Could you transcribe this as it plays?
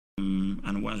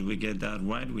And once we get that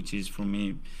right, which is for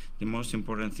me the most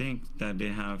important thing, that they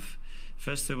have,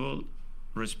 first of all,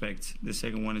 respect. The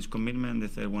second one is commitment. The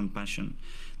third one, passion.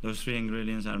 Those three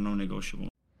ingredients are non-negotiable.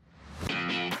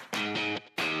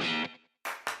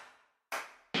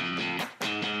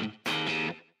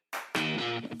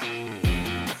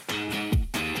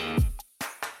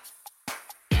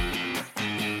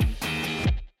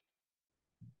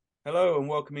 Hello and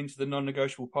welcome into the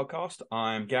Non-Negotiable Podcast.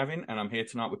 I'm Gavin and I'm here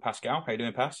tonight with Pascal. How you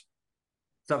doing, Pas?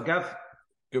 What's up, Gav?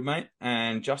 Good, mate.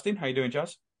 And Justin, how you doing,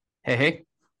 Jazz? Hey.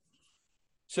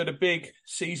 So the big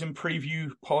season preview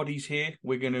party's here.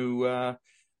 We're going to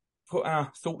put our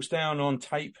thoughts down on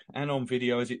tape and on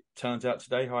video, as it turns out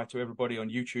today. Hi to everybody on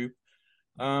YouTube.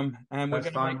 And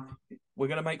we're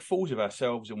going to make fools of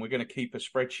ourselves, and we're going to keep a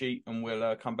spreadsheet, and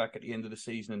we'll come back at the end of the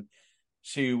season and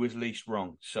see who was least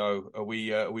wrong. So are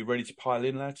we ready to pile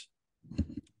in, lads?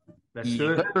 Let's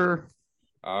do it.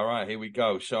 All right, here we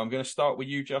go. So I'm going to start with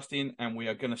you, Justin, and we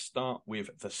are going to start with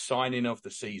the signing of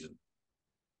the season.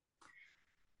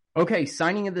 Okay,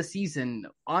 signing of the season.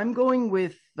 I'm going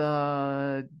with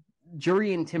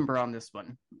Jurrien Timber on this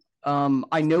one.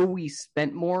 I know we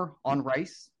spent more on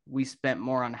Rice. We spent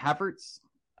more on Havertz.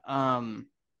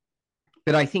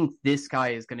 But I think this guy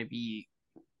is going to be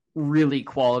really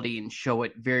quality and show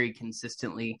it very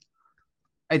consistently.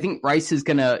 I think Rice is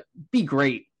going to be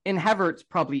great, and Havertz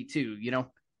probably too,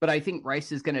 but I think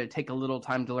Rice is going to take a little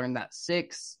time to learn that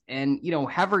six, and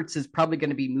Havertz is probably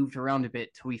going to be moved around a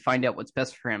bit till we find out what's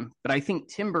best for him. But I think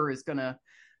Timber is going to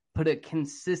put a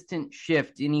consistent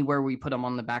shift anywhere we put him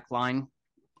on the back line.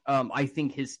 I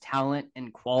think his talent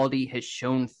and quality has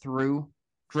shown through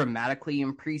dramatically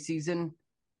in preseason,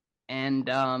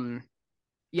 and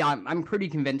yeah, I'm pretty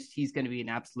convinced he's going to be an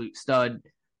absolute stud.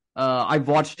 I've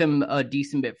watched him a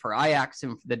decent bit for Ajax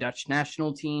and for the Dutch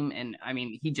national team, and I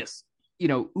mean, he just,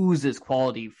 oozes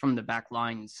quality from the back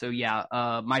line. So yeah,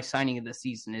 my signing of the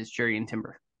season is Jurrien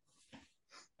Timber.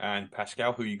 And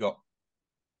Pascal, who you got?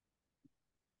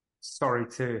 Sorry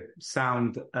to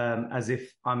sound as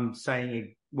if I'm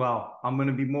saying, I'm going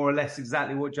to be more or less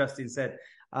exactly what Justin said.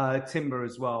 Timber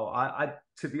as well. I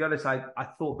to be honest, I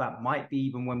thought that might be,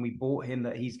 even when we bought him,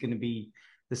 that he's going to be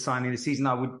the signing of the season.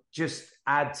 I would just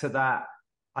add to that,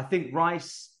 I think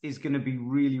Rice is going to be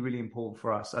really, really important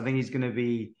for us. I think he's going to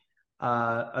be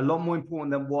a lot more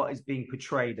important than what is being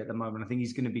portrayed at the moment. I think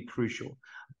he's going to be crucial.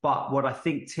 But what I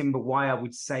think Timber, why I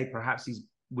would say perhaps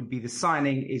would be the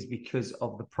signing, is because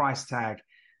of the price tag,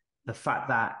 the fact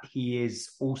that he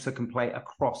is also can play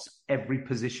across every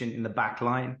position in the back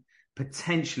line,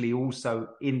 potentially also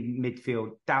in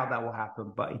midfield. Doubt that will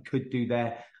happen, but he could do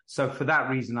there. So for that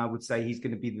reason, I would say he's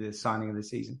going to be the signing of the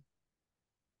season.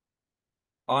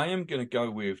 I am going to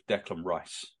go with Declan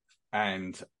Rice.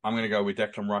 And I'm going to go with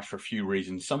Declan Rice for a few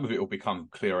reasons. Some of it will become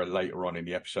clearer later on in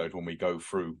the episode when we go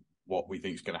through what we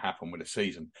think is going to happen with the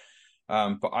season.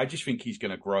 But I just think he's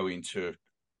going to grow into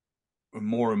a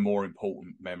more and more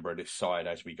important member of this side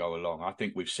as we go along. I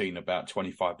think we've seen about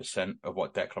 25% of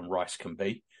what Declan Rice can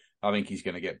be. I think he's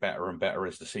going to get better and better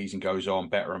as the season goes on,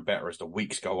 better and better as the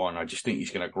weeks go on. I just think he's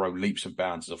going to grow leaps and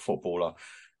bounds as a footballer.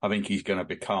 I think he's going to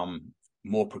become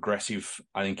more progressive.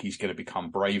 I think he's going to become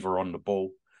braver on the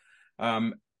ball.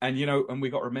 And we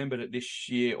got to remember that this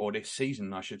year, or this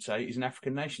season, I should say, is an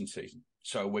African nation season.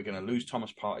 So we're going to lose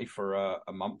Thomas Partey for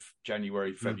a month,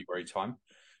 January, February time.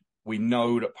 We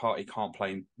know that Partey can't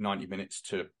play 90 minutes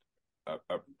to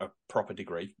a proper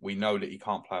degree. We know that he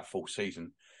can't play a full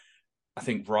season. I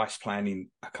think Rice playing in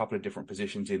a couple of different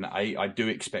positions in the 8. I do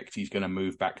expect he's going to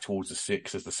move back towards the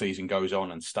 6 as the season goes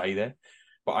on and stay there.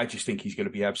 But I just think he's going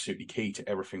to be absolutely key to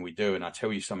everything we do. And I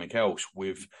tell you something else,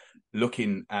 with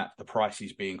looking at the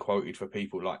prices being quoted for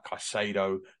people like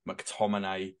Caicedo,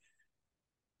 McTominay.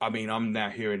 I mean, I'm now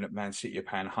hearing that Man City are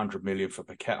paying 100 million for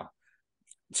Paqueta.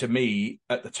 To me,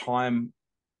 at the time,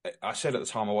 I said at the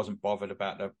time I wasn't bothered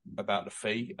about the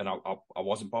fee, and I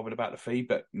wasn't bothered about the fee,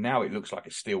 but now it looks like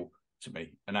a steal to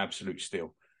me, an absolute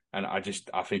steal. And I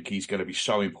think he's going to be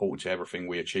so important to everything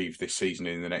we achieve this season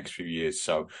in the next few years.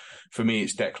 So for me,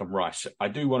 it's Declan Rice. I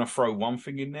do want to throw one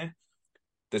thing in there.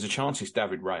 There's a chance it's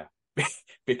David Raya.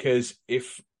 Because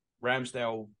if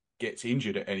Ramsdale gets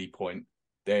injured at any point,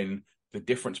 then the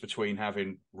difference between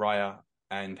having Raya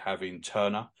and having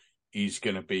Turner is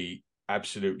going to be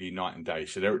absolutely night and day.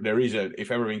 So there is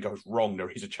if everything goes wrong, there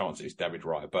is a chance it's David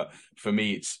Raya. But for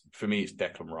me, it's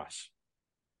Declan Rice.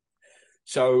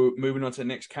 So moving on to the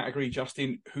next category,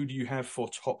 Justin, who do you have for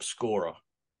top scorer?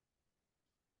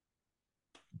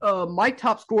 My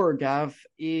top scorer, Gav,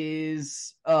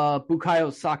 is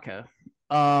Bukayo Saka.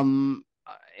 And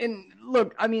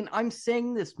look, I mean, I'm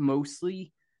saying this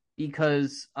mostly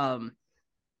because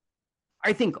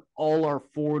I think all our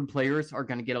forward players are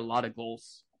going to get a lot of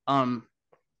goals.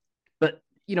 But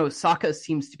Saka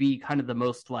seems to be kind of the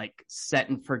most like set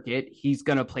and forget. He's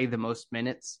going to play the most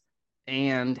minutes.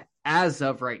 And as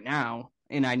of right now,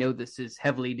 and I know this is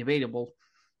heavily debatable,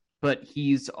 but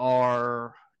he's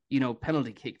our,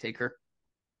 penalty kick taker.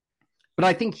 But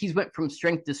I think he's went from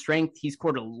strength to strength. He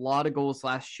scored a lot of goals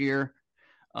last year.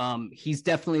 He's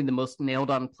definitely the most nailed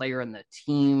on player in the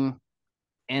team.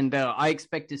 And I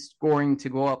expect his scoring to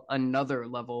go up another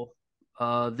level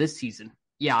this season.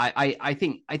 Yeah, I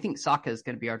think Saka is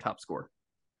going to be our top scorer.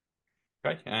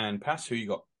 Okay, and Pass, who you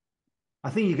got? I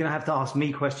think you're going to have to ask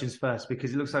me questions first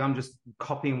because it looks like I'm just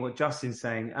copying what Justin's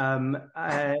saying.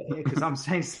 Because I'm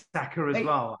saying Saka as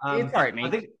well. It's all right,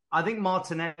 mate. I think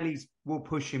Martinelli's will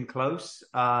push him close.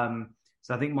 So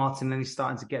I think Martinelli's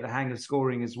starting to get the hang of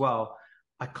scoring as well.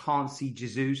 I can't see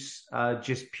Jesus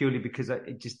just purely because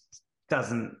it just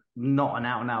doesn't, not an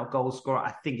out-and-out goal scorer.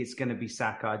 I think it's going to be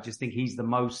Saka. I just think he's the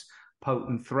most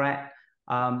potent threat.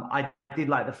 I did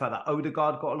like the fact that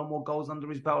Odegaard got a lot more goals under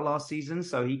his belt last season,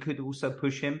 so he could also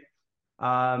push him.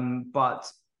 And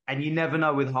you never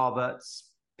know with Havertz,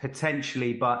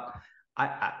 potentially, but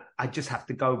I just have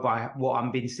to go by what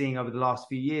I've been seeing over the last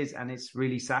few years, and it's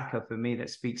really Saka for me that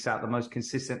speaks out the most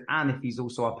consistent, and if he's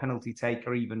also a penalty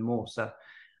taker, even more. So,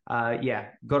 got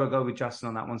to go with Justin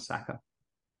on that one, Saka.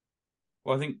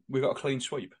 Well, I think we've got a clean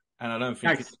sweep. And I don't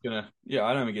think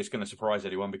it's gonna surprise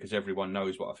anyone because everyone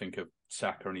knows what I think of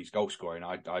Saka and his goal scoring.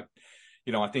 I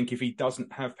think if he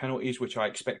doesn't have penalties, which I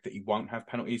expect that he won't have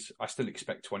penalties, I still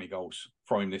expect 20 goals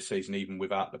from him this season, even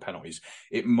without the penalties.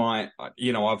 It might,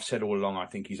 I've said all along, I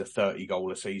think he's a 30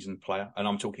 goal a season player, and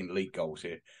I'm talking league goals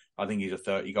here. I think he's a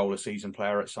 30 goal a season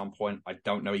player at some point. I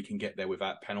don't know he can get there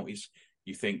without penalties.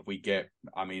 You think we get,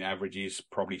 averages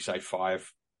probably say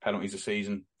 5 penalties a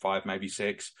season, 5, maybe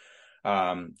 6.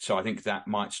 So I think that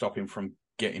might stop him from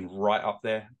getting right up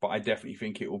there, but I definitely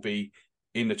think it will be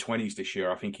in the 20s this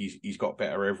year. I think he's got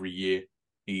better every year.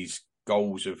 His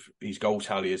goal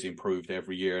tally has improved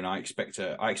every year, and I expect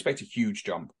a huge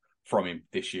jump from him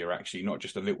this year. Actually, not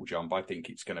just a little jump. I think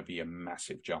it's going to be a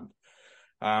massive jump.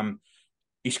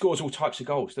 He scores all types of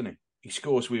goals, doesn't he? He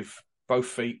scores with both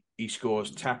feet. He scores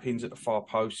tap-ins at the far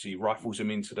post. He rifles them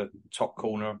into the top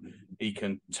corner. He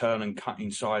can turn and cut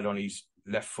inside on his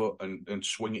left foot and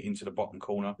swing it into the bottom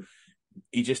corner.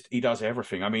 He does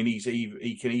everything.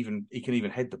 He can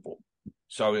even head the ball.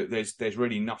 So there's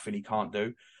really nothing he can't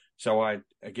do. So I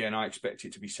expect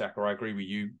it to be Saka. I agree with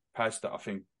you, Paz, that I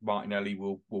think Martinelli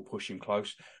will push him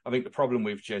close. I think the problem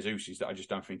with Jesus is that I just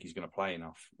don't think he's going to play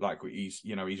enough. Like he's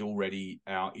already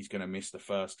out. He's going to miss the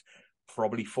first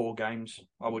probably 4 games.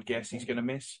 I would guess he's going to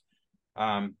miss.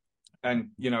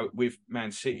 With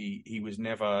Man City,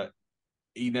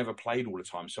 he never played all the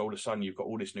time. So all of a sudden you've got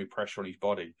all this new pressure on his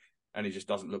body and he just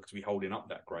doesn't look to be holding up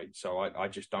that great. So I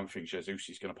just don't think Jesus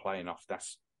is going to play enough.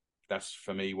 That's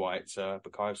for me why it's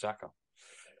Bukayo Saka.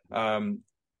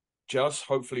 Just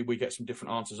hopefully we get some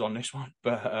different answers on this one,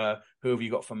 but who have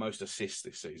you got for most assists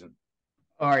this season?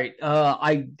 All right.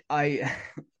 I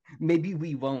maybe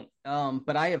we won't.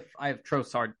 But I have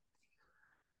Trossard.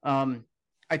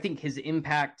 I think his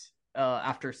impact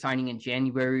after signing in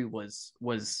January was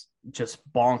just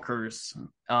bonkers.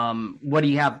 What do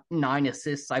you have? 9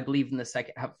 assists, I believe, in the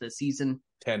second half of the season.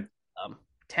 10.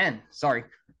 10. Sorry.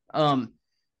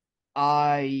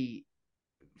 I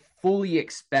fully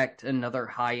expect another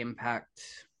high impact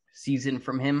season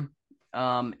from him.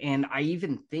 And I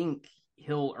even think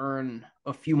he'll earn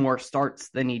a few more starts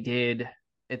than he did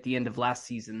at the end of last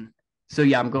season. So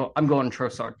yeah, I'm going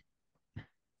Trossard.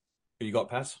 Who you got,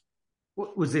 Paz?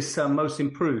 Was this most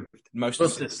improved? Most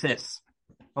assists.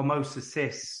 Oh, most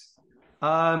assists.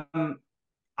 I'm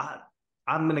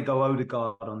going to go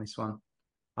Odegaard on this one.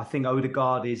 I think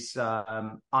Odegaard is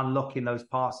unlocking those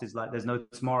passes like there's no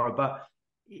tomorrow. But,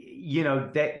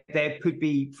 there could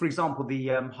be, for example, the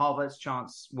Havertz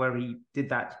chance where he did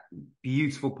that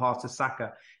beautiful pass to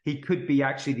Saka. He could be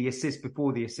actually the assist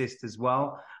before the assist as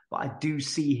well. But I do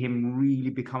see him really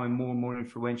becoming more and more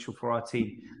influential for our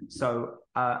team. So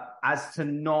as to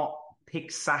not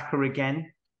pick Saka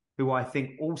again, who I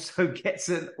think also gets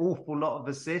an awful lot of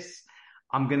assists,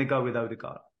 I'm going to go with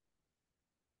Odegaard.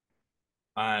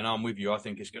 And I'm with you. I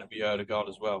think it's going to be Odegaard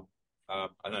as well. I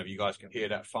don't know if you guys can hear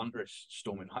that thunder. It's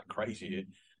storming like crazy here.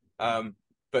 I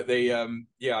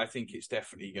think it's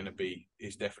definitely going to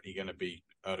be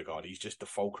Odegaard. He's just the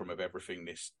fulcrum of everything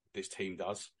this team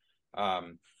does.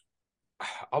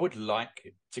 I would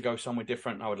like to go somewhere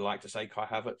different. I would like to say Kai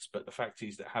Havertz, but the fact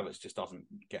is that Havertz just doesn't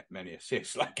get many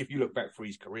assists. Like if you look back through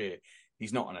his career,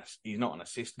 He's not an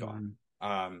assist guy.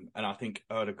 And I think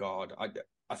Ødegaard,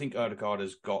 I think Ødegaard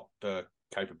has got the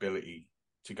capability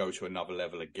to go to another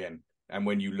level again. And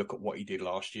when you look at what he did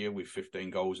last year with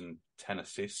 15 goals and 10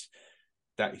 assists,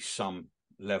 that is some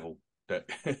level that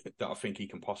that I think he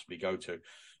can possibly go to.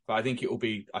 But I think it will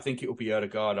be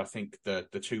Ødegaard. I think the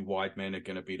two wide men are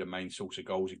going to be the main source of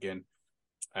goals again,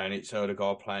 and it's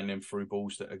Ødegaard playing them through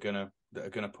balls that are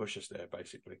gonna push us there,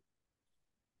 basically.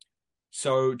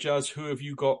 So, Jazz, who have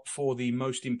you got for the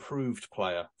most improved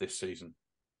player this season?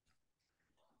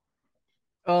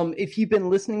 If you've been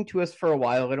listening to us for a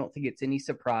while, I don't think it's any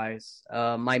surprise.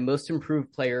 My most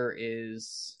improved player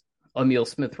is Emil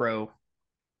Smith-Rowe.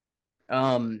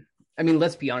 I mean,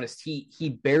 let's be honest.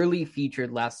 He barely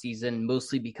featured last season,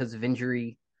 mostly because of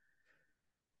injury.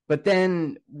 But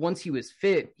then once he was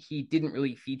fit, he didn't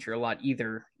really feature a lot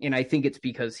either. And I think it's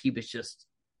because he was just,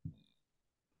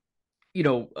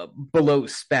 below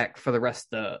spec for the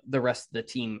rest of the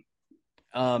team.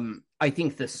 I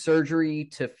think the surgery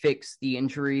to fix the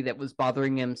injury that was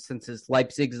bothering him since his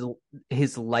Leipzig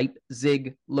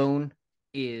loan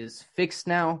is fixed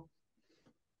now.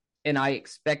 And I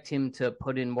expect him to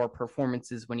put in more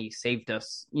performances when he saved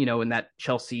us, in that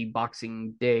Chelsea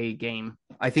Boxing Day game.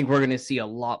 I think we're going to see a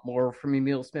lot more from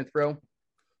Emil Smith-Rowe.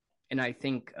 And I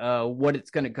think what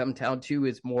it's going to come down to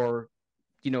is more,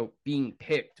 being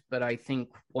picked. But I think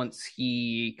once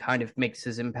he kind of makes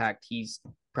his impact, he's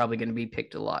probably going to be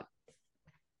picked a lot.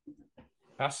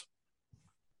 Pass.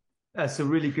 That's a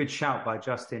really good shout by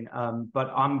Justin.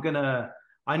 But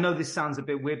I know this sounds a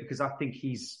bit weird because I think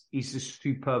he's a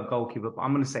superb goalkeeper, but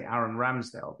I'm going to say Aaron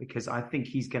Ramsdale because I think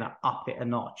he's going to up it a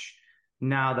notch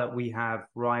now that we have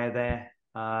Raya there.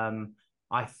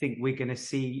 I think we're going to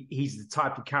see he's the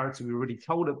type of character we already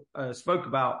spoke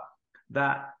about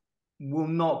that will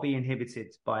not be inhibited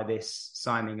by this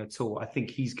signing at all. I think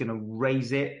he's going to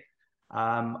raise it.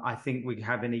 I think we're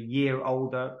having a year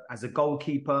older as a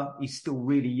goalkeeper. He's still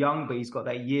really young, but he's got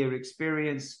that year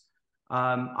experience.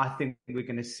 I think we're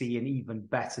going to see an even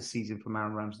better season from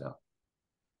Aaron Ramsdale.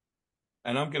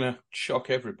 And I'm going to shock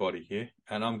everybody here,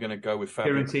 and I'm going to go with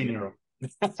Fabio Vieira.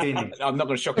 I'm not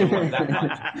going to shock everyone that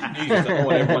much. Jesus, I don't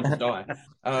want everyone to die.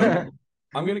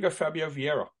 I'm going to go Fabio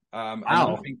Vieira.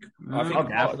 I think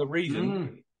part of the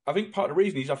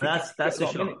reason, is I think that's a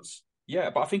lot of minutes. Yeah,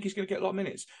 but I think he's going to get a lot of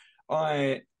minutes.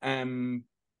 I am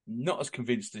not as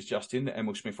convinced as Justin that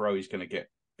Emil Smith-Rowe is going to get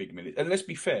big minutes. And let's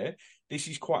be fair, this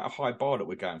is quite a high bar that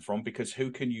we're going from because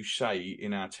who can you say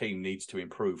in our team needs to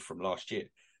improve from last year?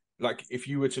 Like, if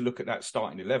you were to look at that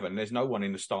starting 11, there's no one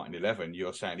in the starting 11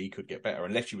 you're saying he could get better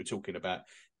unless you were talking about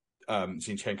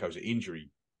Zinchenko's injury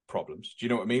problems. Do you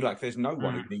know what I mean? Like, there's no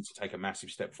one who needs to take a massive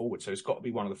step forward. So it's got to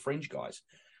be one of the fringe guys.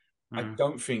 I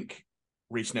don't think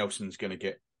Reiss Nelson's going to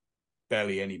get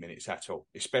barely any minutes at all,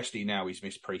 especially now he's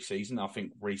missed pre-season. I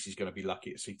think Reiss is going to be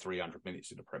lucky to see 300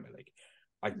 minutes in the Premier League.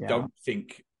 I don't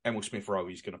think Emil Smith-Rowe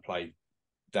is going to play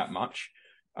that much.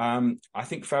 I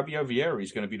think Fabio Vieira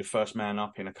is going to be the first man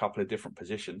up in a couple of different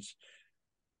positions.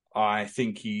 I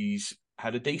think he's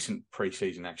had a decent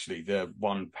pre-season, actually. The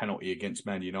one penalty against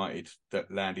Man United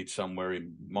that landed somewhere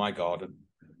in my garden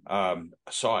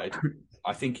aside,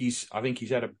 I think he's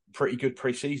had a pretty good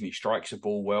pre-season. He strikes the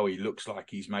ball well. He looks like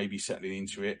he's maybe settling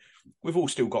into it. We've all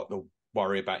still got the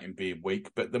worry about him being weak,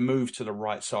 but the move to the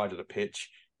right side of the pitch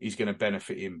is going to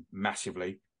benefit him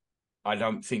massively. I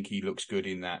don't think he looks good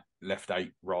in that left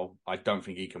 8 role. I don't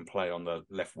think he can play on the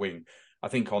left wing. I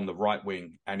think on the right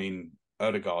wing and in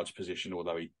Ødegaard's position,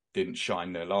 although he didn't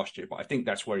shine there last year, but I think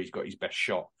that's where he's got his best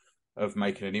shot of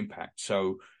making an impact.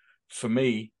 So for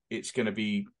me, it's going to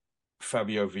be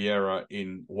Fabio Vieira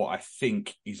in what I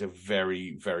think is a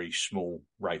very, very small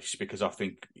race, because I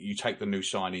think you take the new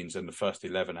signings and the first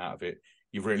 11 out of it,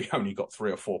 you've really only got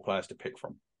 3 or 4 players to pick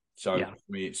from. So for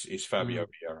me, it's Fabio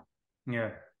Vieira.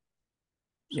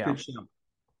 Yeah.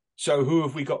 So who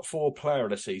have we got for player of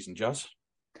the season, Jazz?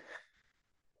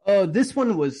 This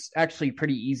one was actually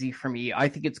pretty easy for me. I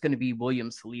think it's going to be William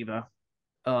Saliba,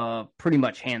 pretty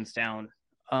much hands down.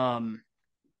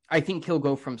 I think he'll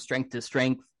go from strength to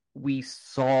strength. We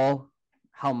saw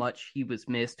how much he was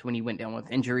missed when he went down with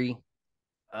injury.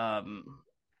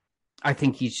 I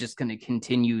think he's just going to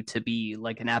continue to be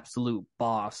like an absolute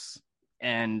boss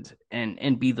and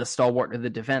be the stalwart of the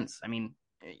defense. I mean,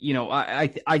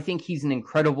 I think he's an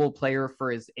incredible player for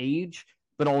his age,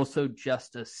 but also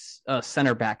just a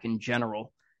center back in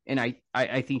general. And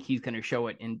I think he's going to show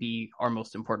it and be our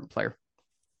most important player.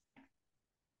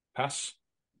 Pass.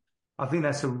 I think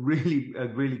that's a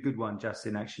really good one,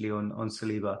 Justin, actually, on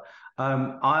Saliba.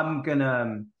 I'm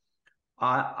gonna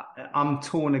I'm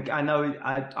torn. I know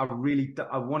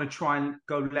I want to try and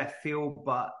go left field,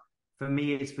 but for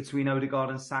me, it's between Odegaard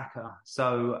and Saka.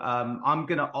 So I'm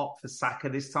going to opt for Saka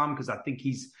this time because I think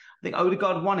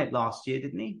Odegaard won it last year,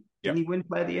 didn't he? Yep. Didn't he win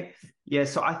Player of the Year? Yeah,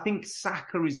 so I think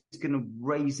Saka is going to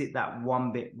raise it that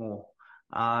one bit more.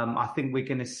 I think we're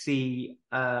going to see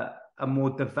a more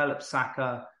developed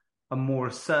Saka, a more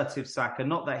assertive Saka.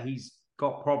 Not that he's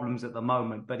got problems at the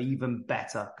moment, but even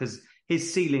better because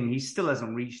his ceiling, he still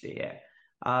hasn't reached it yet.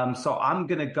 So I'm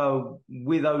going to go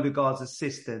with Odegaard's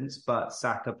assistance, but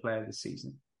Saka Player of the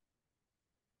Season.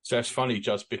 So it's funny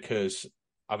just because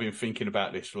I've been thinking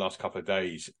about this for the last couple of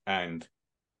days, and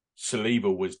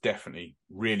Saliba was definitely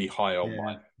really high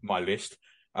on my list.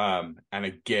 And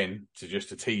again,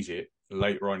 to tease it,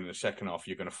 later on in the second half,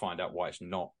 you're going to find out why it's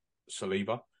not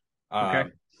Saliba. Okay.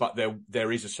 But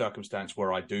there is a circumstance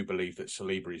where I do believe that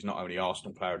Saliba is not only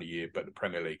Arsenal Player of the Year, but the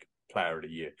Premier League Player of the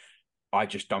Year. I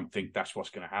just don't think that's what's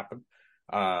going to happen.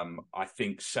 I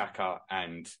think Saka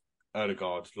and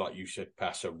Odegaard, like you said,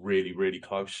 Pass, are really, really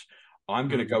close. I'm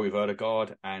going to go with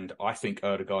Odegaard, and I think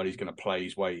Odegaard is going to play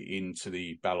his way into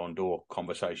the Ballon d'Or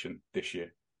conversation this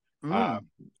year.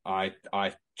 I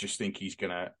just think he's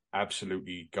going to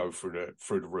absolutely go through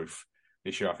the roof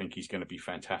this year. I think he's going to be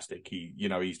fantastic.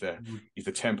 He's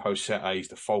the tempo setter, he's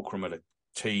the fulcrum of the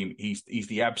team. He's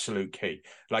the absolute key.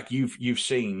 Like you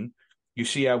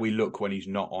see how we look when he's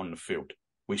not on the field.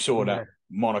 We saw that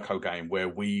Monaco game where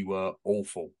we were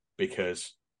awful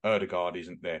because Odegaard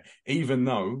isn't there. Even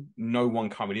though no one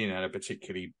coming in had a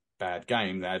particularly bad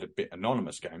game, they had a bit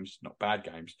anonymous games, not bad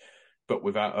games. But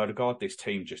without Odegaard, this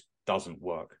team just doesn't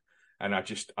work. And I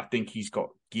think he's got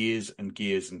gears and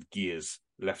gears and gears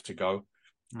left to go.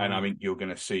 And I think you're going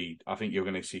to see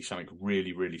something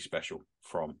really, really special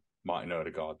from Martin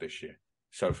Odegaard this year.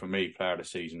 So for me, Player of the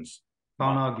Season's.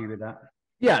 Can't argue with that.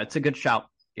 Yeah, it's a good shout.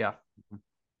 Yeah.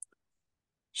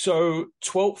 So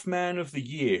 12th man of the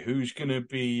year, who's going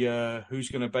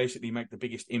to basically make the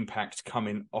biggest impact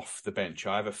coming off the bench?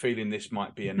 I have a feeling this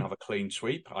might be another clean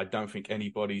sweep. I don't think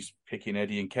anybody's picking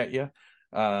Eddie Nketiah.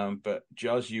 But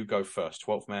Juz, you go first.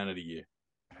 12th man of the year.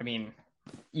 I mean,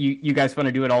 you guys want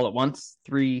to do it all at once?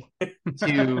 3,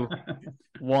 2,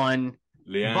 1.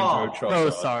 Leandro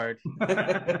Trossard.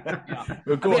 Yeah.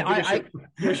 Well, go on,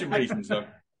 give us your reasons, though.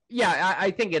 Yeah,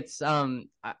 I think it's kind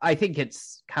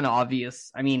of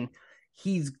obvious. I mean,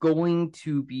 he's going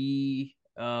to be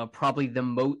probably the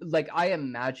most. Like, I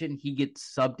imagine he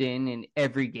gets subbed in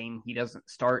every game he doesn't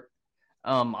start.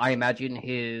 I imagine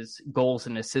his goals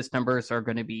and assist numbers are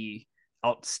going to be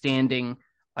outstanding.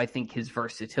 I think his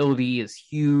versatility is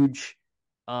huge.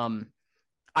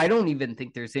 I don't even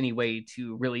think there's any way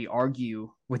to really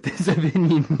argue with this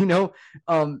opinion,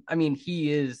 I mean, he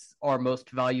is our most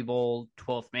valuable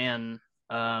 12th man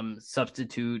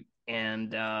substitute,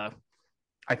 and I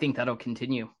think that'll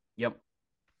continue. Yep.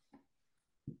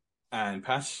 And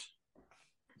Pass?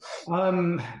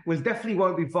 Well, it definitely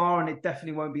won't be VAR, and it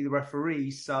definitely won't be the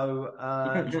referee, so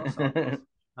Trossard.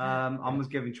 I was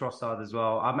giving Trossard as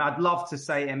well. I mean, I'd love to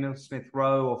say Emil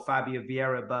Smith-Rowe or Fabio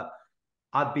Vieira, but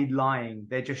I'd be lying.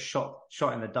 They're just shot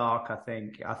in the dark, I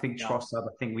think. Trossard,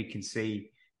 I think we can see,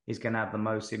 is going to have the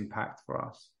most impact for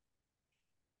us.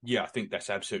 Yeah, I think that's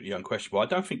absolutely unquestionable. I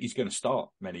don't think he's going to start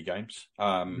many games.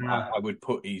 I would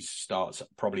put his starts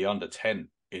probably under 10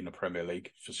 in the Premier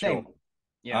League for sure.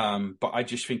 Yeah. But I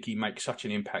just think he makes such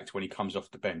an impact when he comes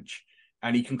off the bench.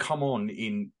 And he can come on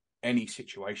in any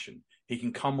situation. He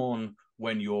can come on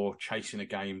when you're chasing a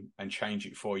game and change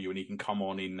it for you. And he can come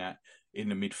on in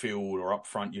the midfield or up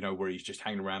front, where he's just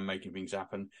hanging around making things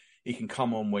happen. He can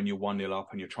come on when you're 1-0 up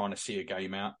and you're trying to see a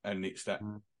game out, and it's that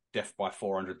death by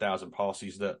 400,000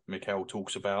 passes that Mikel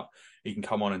talks about. He can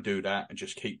come on and do that and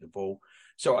just keep the ball.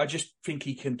 So I just think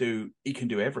he can do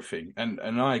everything. And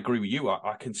I agree with you.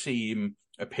 I can see him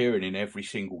appearing in every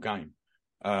single game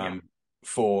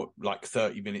for like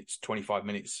 30 minutes, 25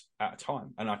 minutes at a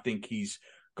time. And I think his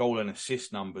goal and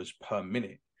assist numbers per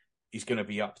minute is going to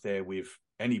be up there with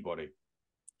anybody.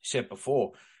 Said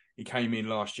before, he came in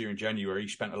last year in January, he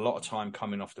spent a lot of time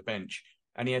coming off the bench,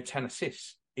 and he had 10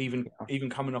 assists. Even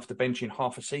coming off the bench in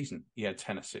half a season, he had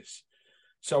 10 assists.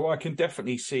 So I can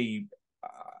definitely see,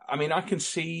 I can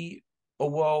see a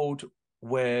world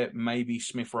where maybe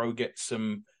Smith-Rowe gets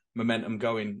some momentum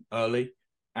going early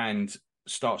and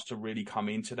starts to really come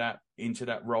into that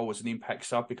role as an impact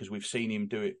sub, because we've seen him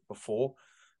do it before.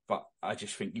 But I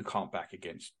just think you can't back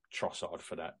against Trossard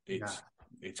for that.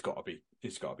 It's got to be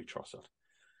Trossard.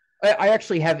 I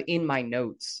actually have in my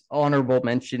notes honorable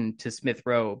mention to Smith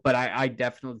Rowe, but I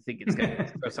definitely think it's going to be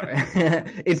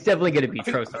Trossard. It's definitely going to be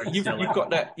Trossard.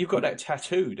 You've got that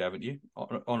tattooed, haven't you?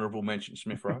 Honorable mention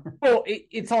Smith Rowe. Well,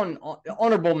 it's on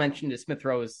honorable mention to Smith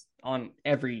Rowe is on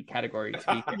every category.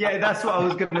 Yeah, that's what I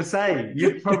was going to say.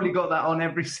 You've probably got that on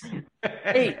every.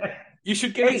 Hey, you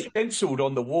should get it stenciled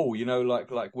on the wall. You know,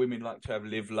 like women like to have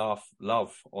live, laugh,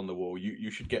 love on the wall. You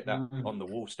should get that on the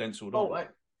wall stenciled on.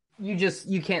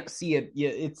 You can't see it. Yeah,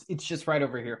 it's just right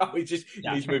over here. Oh, you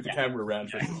need to move the camera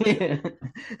around.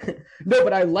 No,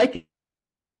 but I like it.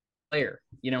 Player,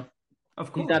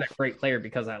 Of course, he's not a great player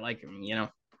because I like him.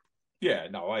 Yeah,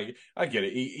 no, I get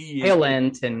it. He Tail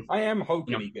end, and I am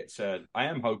hoping he gets. I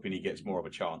am hoping he gets more of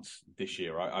a chance this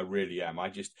year. I really am. I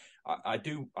just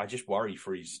worry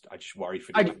for his. I just worry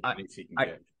for the minutes he can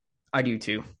get. I do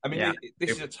too. I mean,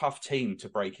 this is a tough team to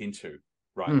break into,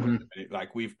 right? Mm-hmm.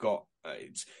 Like we've got.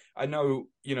 I know,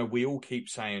 we all keep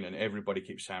saying, and everybody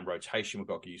keeps saying rotation. We've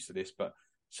got to get used to this, but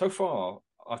so far,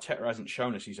 Arteta hasn't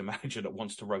shown us he's a manager that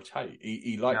wants to rotate.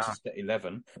 He likes to set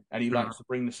 11, and he likes to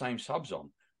bring the same subs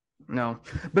on. No,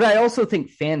 but I also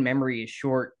think fan memory is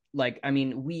short. Like, I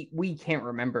mean, we can't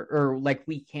remember, or like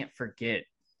we can't forget,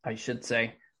 I should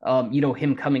say.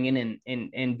 Him coming in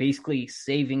and basically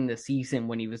saving the season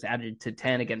when he was added to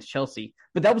 10 against Chelsea.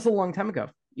 But that was a long time ago,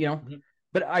 Mm-hmm.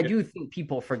 But I do think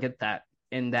people forget that,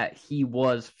 and that he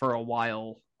was for a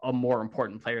while a more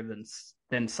important player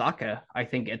than Saka, I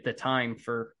think, at the time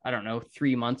for, I don't know,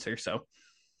 3 months or so.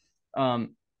 No.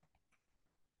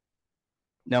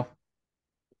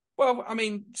 Well, I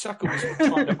mean, Saka was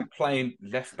kind of playing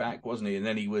left back, wasn't he? And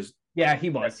then he was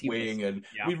wing, and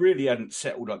we really hadn't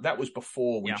settled up. That was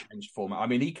before we changed format. I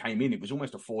mean, he came in; it was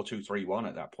almost a 4-2-3-1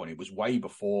 at that point. It was way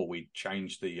before we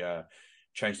changed the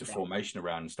formation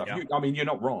around and stuff. Yeah. I mean, you're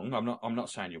not wrong. I'm not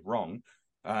saying you're wrong.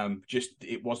 Just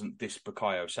it wasn't this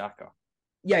Bukayo Saka.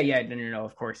 Yeah, no.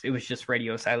 Of course, it was just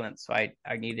radio silence. So I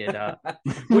needed.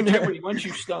 Well, generally, once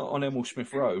you start on Emil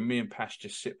Smith Rowe, me and Pash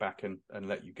just sit back and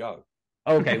let you go.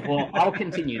 Okay, well, I'll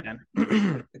continue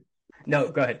then.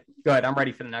 No, go ahead. I'm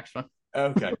ready for the next one.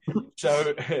 Okay,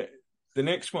 so the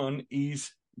next one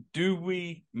is: do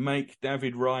we make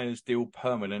David Raya's deal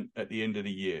permanent at the end of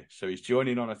the year? So he's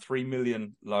joining on a 3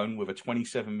 million loan with a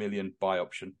 27 million buy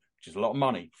option, which is a lot of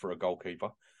money for a goalkeeper.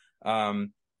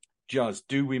 Juz,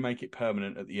 do we make it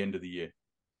permanent at the end of the year?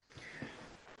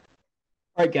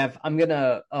 All right, Gav, I'm going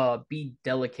to be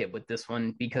delicate with this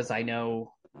one because I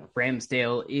know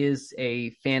Ramsdale is a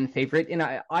fan favorite, and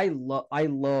I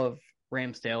love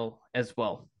Ramsdale as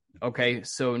well. Okay,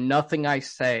 so nothing I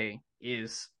say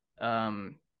is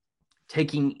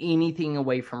taking anything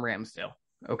away from Ramsdale.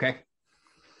 Okay.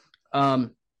 I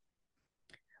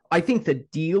think the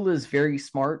deal is very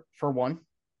smart for one.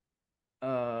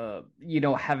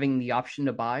 Having the option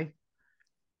to buy.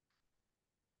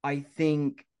 I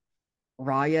think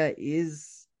Raya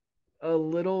is a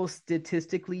little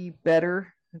statistically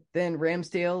better than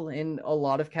Ramsdale in a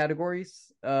lot of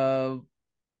categories.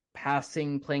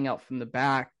 Passing, playing out from the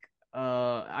back.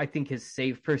 I think his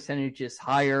save percentage is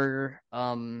higher.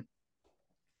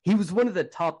 He was one of the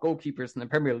top goalkeepers in the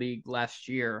Premier League last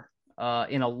year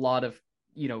in a lot of,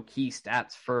 key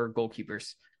stats for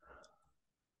goalkeepers.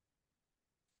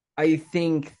 I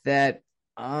think that,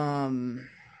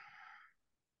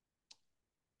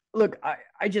 look, I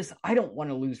don't want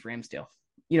to lose Ramsdale.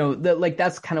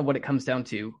 That's kind of what it comes down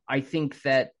to. I think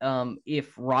that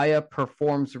if Raya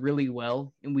performs really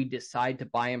well and we decide to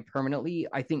buy him permanently,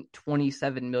 I think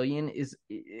 27 million is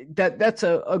that's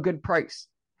a good price.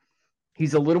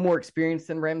 He's a little more experienced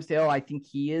than Ramsdale. I think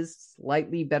he is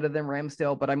slightly better than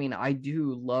Ramsdale, but I mean, I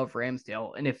do love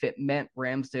Ramsdale. And if it meant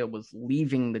Ramsdale was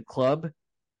leaving the club,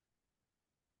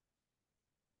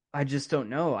 I just don't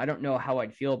know. I don't know how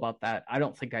I'd feel about that. I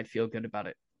don't think I'd feel good about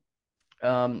it.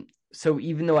 So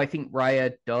even though I think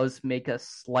Raya does make us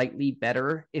slightly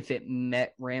better if it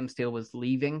meant Ramsdale was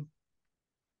leaving,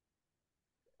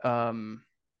 no,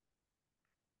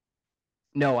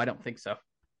 I don't think so.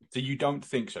 So you don't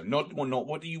think so? Not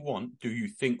what do you want? Do you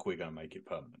think we're going to make it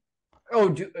permanent?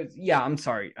 Oh, yeah. I'm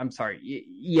sorry.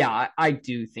 Yeah, I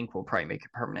do think we'll probably make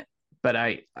it permanent. But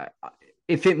I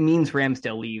if it means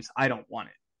Ramsdale leaves, I don't want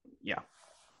it. Yeah.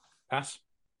 Pass.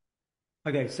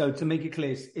 Okay, so to make it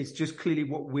clear, it's just clearly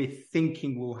what we're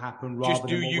thinking will happen rather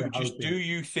than what we're hoping. Do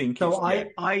you think? So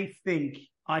I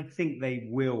think they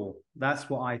will. That's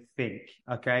what I think.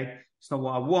 Okay, it's not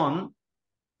what I want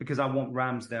because I want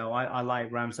Ramsdale. I like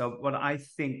Ramsdale, but I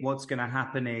think what's going to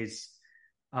happen is,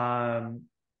 I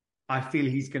feel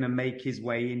he's going to make his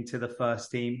way into the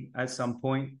first team at some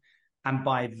point, and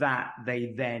by that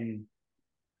they then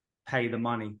pay the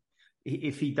money.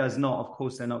 if he does not, of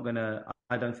course, they're not going to.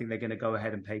 I don't think they're going to go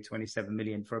ahead and pay 27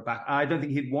 million for a back. I don't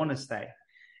think he'd want to stay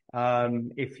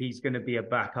if he's going to be a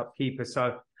backup keeper.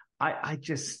 So I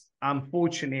just,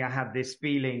 unfortunately, I have this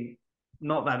feeling,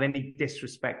 not that I have any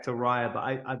disrespect to Raya, but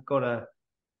I've got a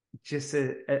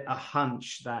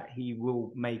hunch that he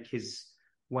will make his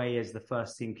way as the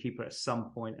first team keeper at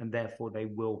some point, and therefore they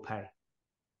will pay.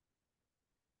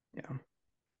 Yeah.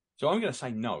 So I'm going to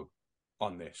say no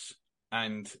on this.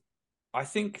 And I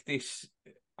think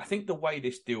the way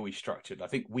this deal is structured, I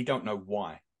think we don't know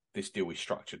why this deal is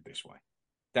structured this way.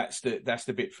 That's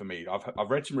the bit for me. I've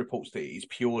read some reports that it is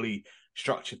purely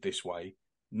structured this way,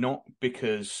 not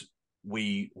because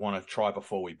we want to try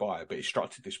before we buy, but it's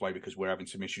structured this way because we're having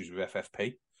some issues with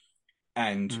FFP.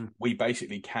 And we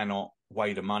basically cannot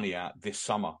weigh the money out this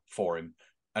summer for him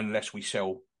unless we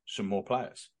sell some more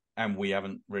players. And we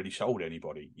haven't really sold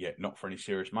anybody yet, not for any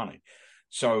serious money.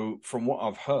 So from what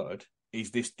I've heard,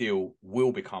 is this deal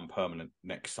will become permanent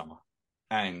next summer.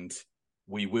 And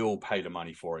we will pay the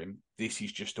money for him. This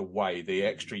is just a way, the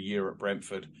extra year at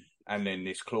Brentford, and then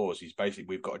this clause is basically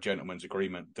we've got a gentleman's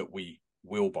agreement that we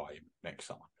will buy him next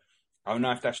summer. I don't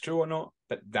know if that's true or not,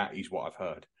 but that is what I've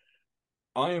heard.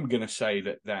 I am going to say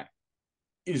that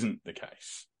isn't the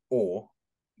case, or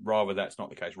rather that's not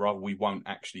the case. Rather, we won't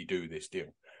actually do this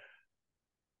deal.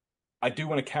 I do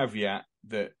want to caveat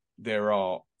that there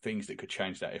are things that could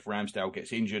change that. If Ramsdale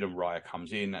gets injured and Raya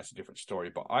comes in, that's a different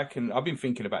story. But I've been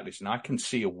thinking about this, and I can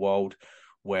see a world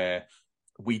where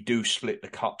we do split the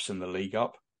cups and the league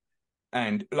up.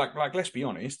 And like let's be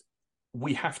honest,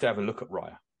 we have to have a look at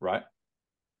Raya, right?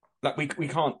 Like we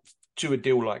can't do a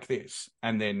deal like this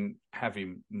and then have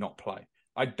him not play.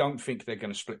 I don't think they're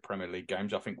going to split Premier League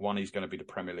games. I think one is going to be the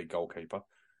Premier League goalkeeper.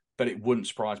 But it wouldn't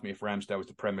surprise me if Ramsdale was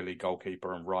the Premier League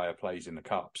goalkeeper and Raya plays in the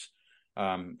Cups.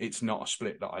 It's not a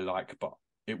split that I like, but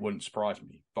it wouldn't surprise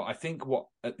me. But I think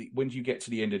when you get to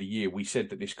the end of the year, we said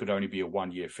that this could only be a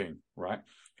 1 year thing, right?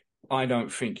 I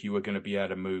don't think you are going to be able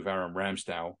to move Aaron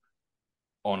Ramsdale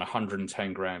on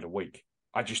 110 grand a week.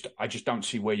 I just don't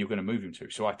see where you're going to move him to.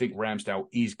 So I think Ramsdale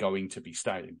is going to be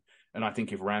staying. And I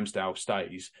think if Ramsdale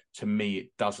stays, to me, it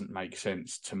doesn't make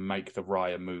sense to make the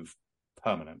Raya move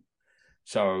permanent.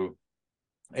 So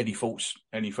any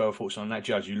further thoughts on that,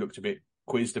 Judge? You looked a bit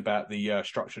quizzed about the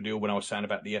structure deal when I was saying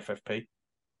about the FFP.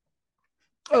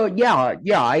 Oh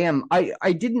yeah, I am.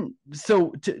 I didn't.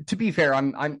 So to be fair,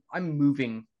 I'm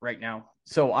moving right now.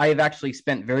 So I have actually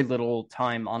spent very little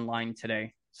time online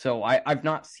today. So I've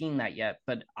not seen that yet,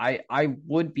 but I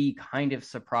would be kind of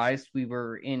surprised we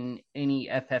were in any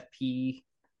FFP.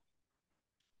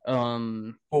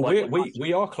 Well,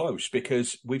 we are close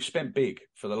because we've spent big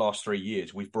for the last 3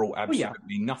 years. We've brought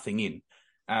absolutely nothing in.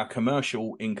 Our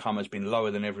commercial income has been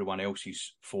lower than everyone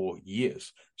else's for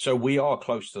years. So we are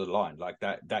close to the line. Like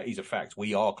that is a fact.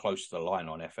 We are close to the line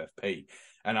on FFP.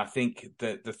 And I think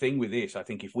that the thing with this, I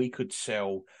think if we could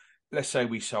sell, let's say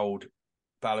we sold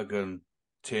Balogun,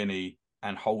 Tierney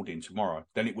and Holding tomorrow,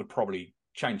 then it would probably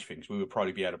change things. We would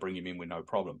probably be able to bring him in with no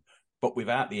problem. But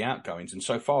without the outgoings, and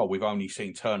so far we've only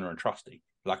seen Turner and Trusty.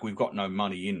 Like we've got no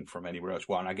money in from anywhere else.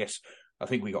 Well, and I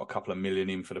think we got a couple of million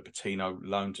in for the Patino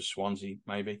loan to Swansea,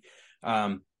 maybe.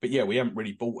 But yeah, we haven't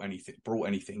really brought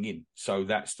anything in. So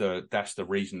that's the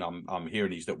reason I'm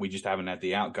hearing is that we just haven't had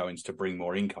the outgoings to bring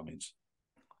more incomings.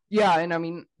 Yeah, and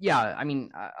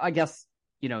I guess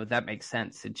that makes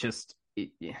sense. It just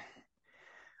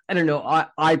I don't know.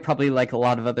 I probably, like a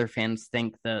lot of other fans,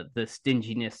 think the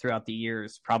stinginess throughout the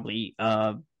years probably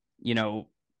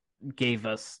gave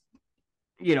us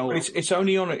it's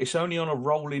only on a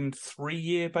rolling 3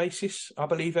 year basis, I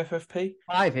believe. FFP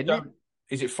 5, isn't it?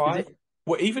 Is it 5?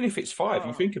 Well, even if it's 5,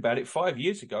 you think about it. 5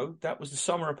 years ago, that was the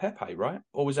summer of Pepe, right?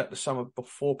 Or was that the summer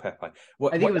before Pepe? I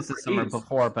think it was the summer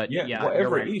before, but yeah,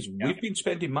 whatever right. it is, we've been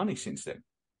spending money since then.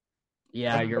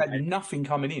 Yeah, you're right. Nothing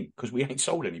coming in because we ain't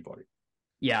sold anybody.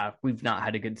 Yeah, we've not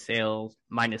had a good sale,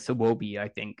 minus Iwobi, I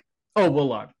think. Oh,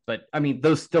 Willock, but I mean,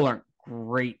 those still aren't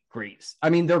great. I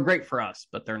mean, they're great for us,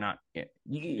 but they're not. Go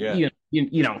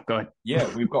ahead. Yeah,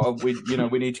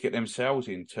 we need to get them sales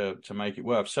in to make it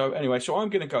work. So anyway, I'm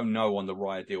going to go no on the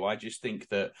Raya deal. I just think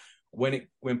that when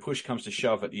push comes to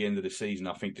shove at the end of the season,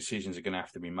 I think decisions are going to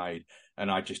have to be made,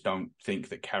 and I just don't think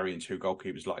that carrying 2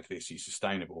 goalkeepers like this is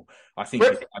sustainable. I think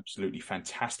it's an absolutely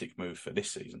fantastic move for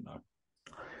this season,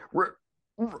 though.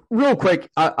 Real quick,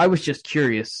 I was just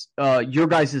curious, your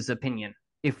guys' opinion.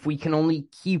 If we can only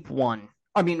keep one,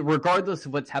 I mean, regardless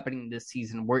of what's happening this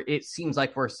season, where it seems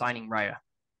like we're signing Raya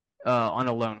on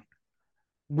a loan,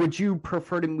 would you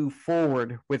prefer to move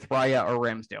forward with Raya or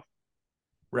Ramsdale?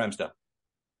 Ramsdale.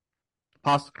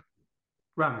 Possible.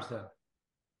 Ramsdale.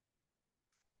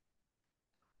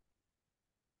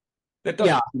 That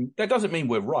doesn't mean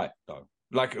we're right though.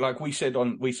 Like we said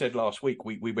last week,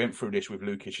 we went through this with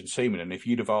Lukic and Seaman, and if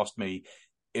you'd have asked me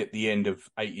at the end of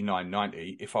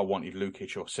 89-90 if I wanted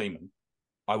Lukic or Seaman,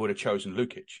 I would have chosen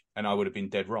Lukic, and I would have been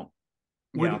dead wrong.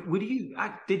 Would you?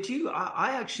 Did you?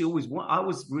 I actually always I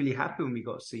was really happy when we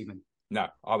got Seaman. No,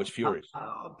 I was furious.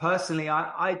 Personally,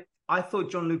 I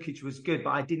thought John Lukic was good,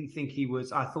 but I didn't think he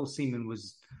was. I thought Seaman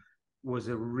was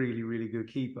a really, really good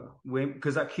keeper.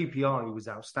 Because at QPR, he was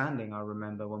outstanding, I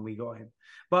remember, when we got him.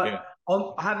 But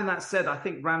having that said, I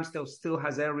think Ramsdale still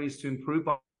has areas to improve.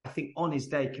 But I think on his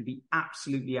day can be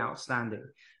absolutely outstanding,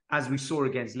 as we saw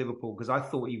against Liverpool, because I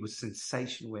thought he was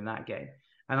sensational in that game.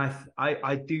 And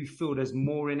I do feel there's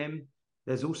more in him.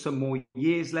 There's also more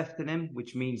years left in him,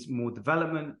 which means more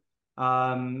development.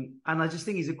 And I just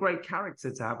think he's a great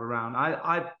character to have around.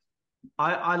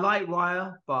 I like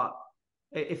Raya, but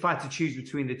if I had to choose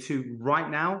between the two right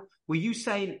now, were you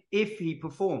saying if he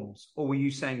performs, or were you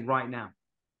saying right now,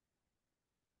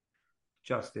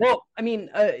 Justin? Well, I mean,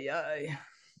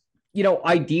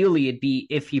 ideally it'd be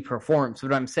if he performs.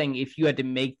 But I'm saying if you had to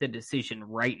make the decision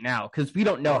right now, because we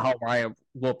don't know how Raya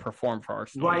will perform for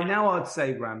Arsenal. Right now, I'd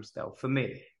say Ramsdale for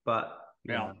me, but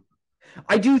yeah.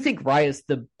 I do think Raya's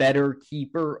the better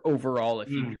keeper overall if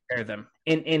you compare them,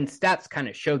 and stats kind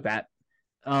of show that.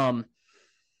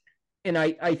 And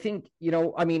I think,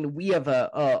 we have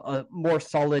a more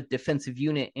solid defensive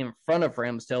unit in front of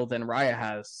Ramsdale than Raya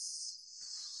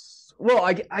has. Well,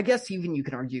 I guess even you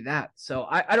can argue that. So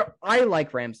I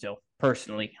like Ramsdale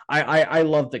personally. I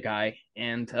love the guy,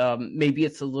 and maybe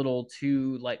it's a little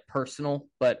too personal,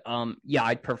 but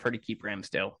I'd prefer to keep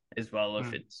Ramsdale as well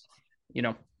if it's.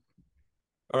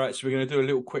 All right, so we're going to do a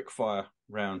little quick fire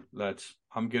round, lads.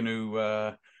 I'm going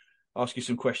to ask you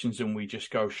some questions and we just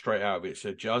go straight out of it.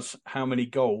 So, Juz, how many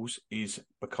goals is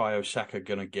Bukayo Saka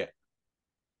going to get?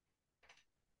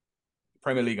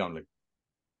 Premier League only.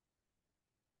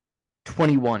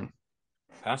 21.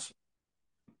 Pass.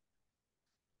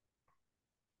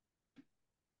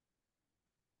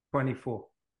 24.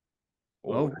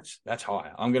 Oh, that's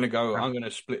high. I'm going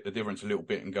to split the difference a little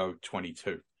bit and go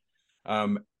 22.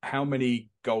 How many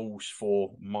goals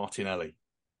for Martinelli?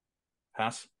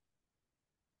 Pass.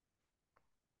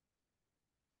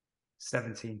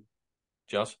 17.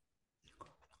 Just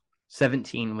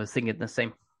 17. Was thinking the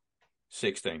same.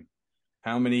 16.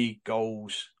 How many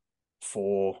goals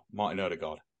for Martin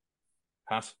Odegaard?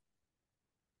 Pass.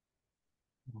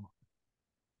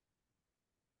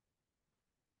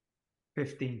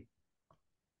 15.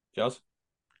 Just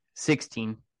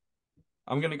 16.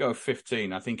 I'm going to go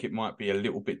 15. I think it might be a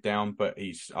little bit down, but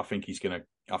I think he's going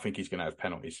to have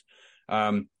penalties.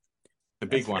 The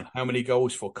big one. How many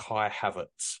goals for Kai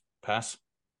Havertz? Pass.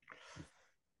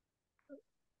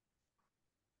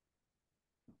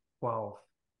 12.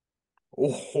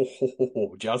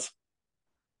 Oh, Juz.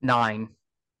 9.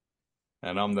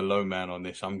 And I'm the low man on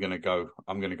this. I'm going to go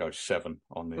 7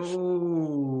 on this.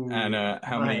 Ooh, and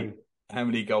how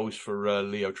many goals for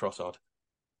Leo Trossard?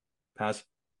 Pass.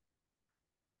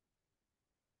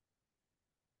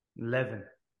 11.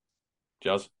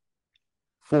 Juz.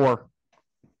 4.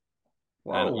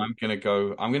 Wow. And I'm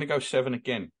gonna go 7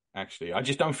 again. Actually, I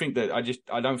just don't think that. I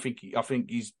think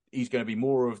he's going to be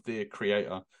more of the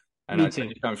creator, and I just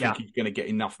don't think he's going to get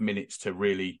enough minutes to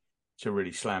really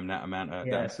slam that amount of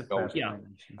goals.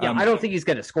 I don't think he's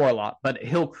going to score a lot, but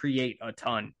he'll create a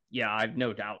ton. Yeah, I've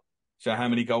no doubt. So how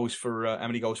many goals for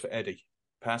Eddie?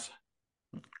 Pass.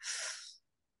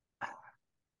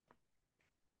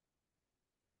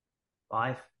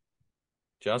 5.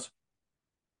 Juz.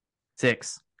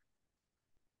 6.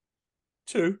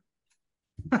 2.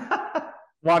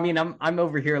 Well, I mean, I'm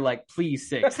over here please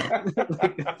 6,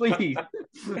 please.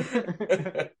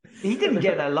 He didn't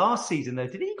get that last season though,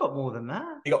 did he? He got more than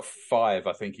that. He got 5.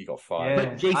 I think he got 5. Yeah.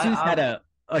 But Jesus had a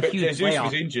huge Jesus playoff.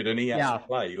 was injured and he had to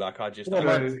play. I just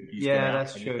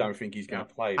don't think he's going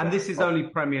to play. And this is only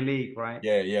Premier League, right?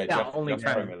 Yeah, only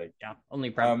Premier League. Yeah, only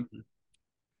Premier League.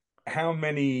 How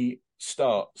many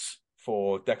starts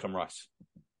for Declan Rice?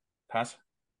 Pass.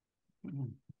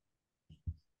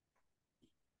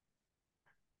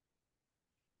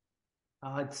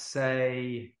 I'd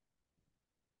say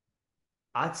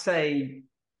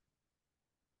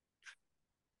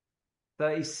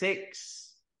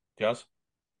 36. Juz?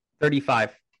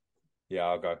 35. Yeah,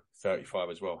 I'll go 35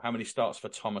 as well. How many starts for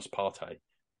Thomas Partey?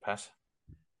 Pass.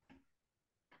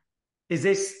 Is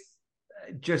this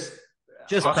just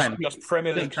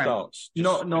Premier League starts?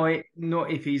 Not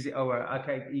if he's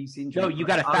okay. He's injured. No, you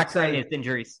got to factor in his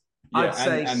injuries. I'd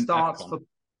say starts for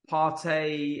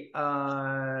Partey.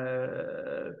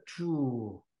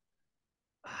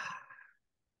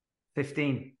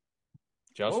 15.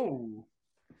 Just. Oh.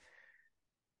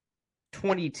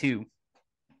 22.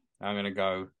 I'm going to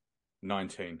go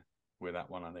 19 with that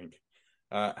one, I think.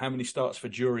 How many starts for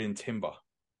Jurrien Timber?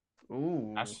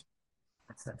 Ooh. That's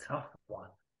a tough one.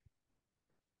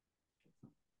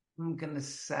 I'm going to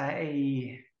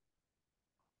say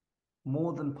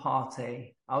more than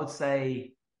Partey. I would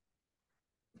say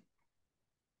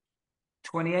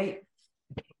 28.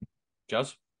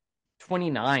 Juz?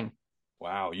 29.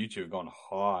 Wow, you two have gone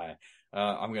high.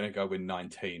 I'm going to go with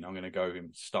 19. I'm going to go him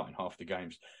starting half the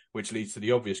games, which leads to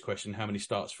the obvious question: how many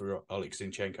starts for Oleg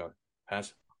Zinchenko?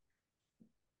 Has?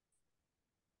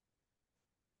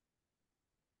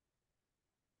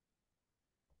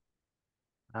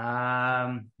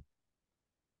 I'm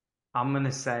going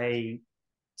to say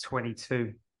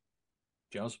 22.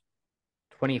 Juz?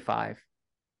 25.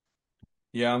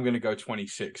 Yeah, I'm going to go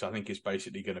 26. I think it's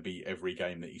basically going to be every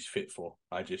game that he's fit for.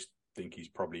 I just think he's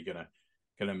probably going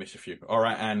to miss a few. All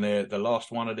right, and the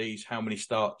last one of these: how many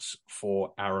starts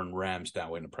for Aaron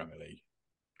Ramsdale in the Premier League?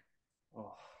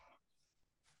 Oh.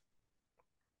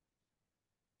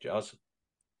 Juz?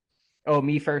 Oh,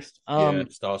 me first. Yeah,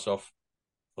 starts off.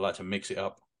 I like to mix it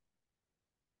up.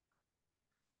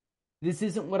 This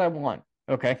isn't what I want.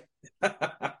 Okay.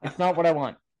 It's not what I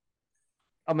want.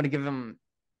 I'm going to give him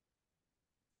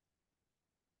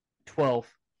 12.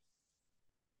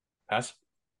 Has?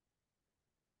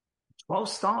 12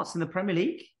 starts in the Premier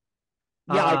League?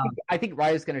 Yeah, I think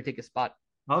Raya's going to take a spot.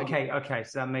 Okay,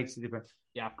 so that makes a difference.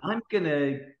 Yeah. I'm going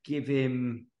to give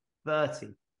him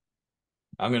 30.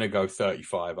 I'm going to go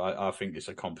 35. I think it's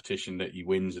a competition that he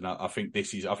wins, and I think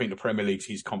the Premier League's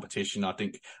his competition. I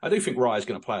do think Raya's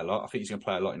going to play a lot. I think he's going to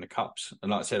play a lot in the cups, and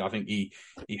like I said, I think he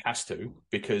has to,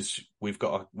 because we've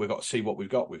got to see what we've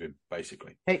got with him,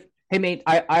 basically. Hey mate,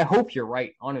 I hope you're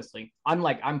right, honestly.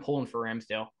 I'm pulling for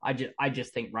Ramsdale. I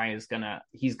just think Raya's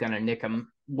he's gonna nick him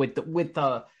with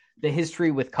the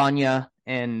history with Kanya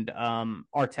and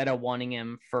Arteta wanting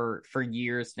him for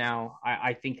years now.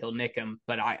 I think he'll nick him,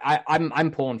 but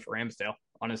I'm pulling for Ramsdale,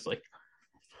 honestly.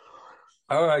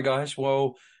 All right, guys.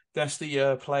 Well, that's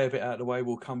the player bit out of the way.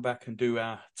 We'll come back and do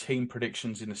our team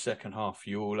predictions in the second half.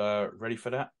 You all ready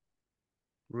for that?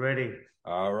 Ready.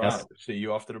 All right. Yes. See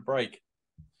you after the break.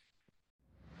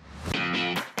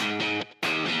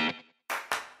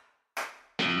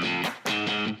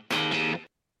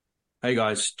 Hey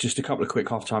guys, just a couple of quick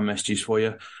halftime messages for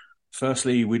you.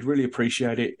 Firstly, we'd really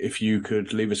appreciate it if you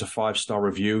could leave us a 5-star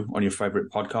review on your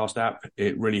favorite podcast app.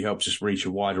 It really helps us reach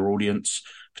a wider audience,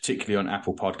 particularly on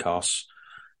Apple Podcasts.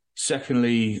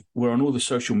 Secondly, we're on all the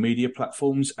social media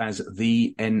platforms as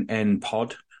the NN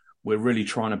Pod. We're really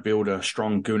trying to build a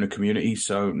strong Gooner community.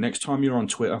 So next time you're on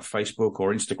Twitter, Facebook,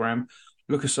 or Instagram,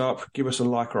 look us up, give us a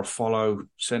like or a follow,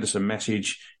 send us a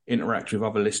message, interact with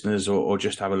other listeners, or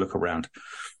just have a look around.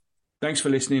 Thanks for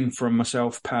listening from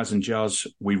myself, Paz and Juz.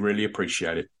 We really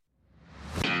appreciate it.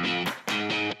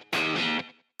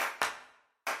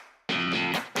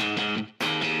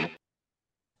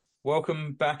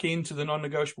 Welcome back into the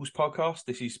Non-Negotiables podcast.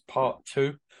 This is part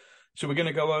 2. So we're going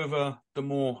to go over the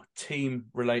more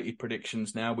team-related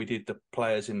predictions now. We did the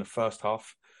players in the first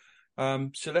half.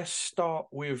 So let's start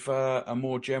with a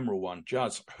more general one.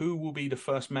 Juz, who will be the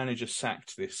first manager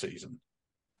sacked this season?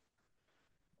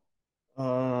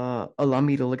 Allow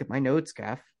me to look at my notes,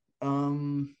 Gaff.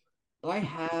 I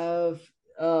have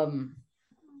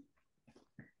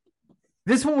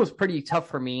this one was pretty tough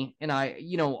for me, and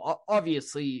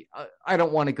obviously I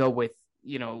don't want to go with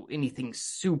anything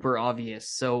super obvious,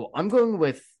 so I'm going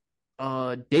with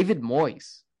David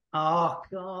Moyes. Oh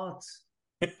God.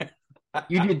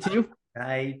 You did too?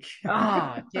 Like,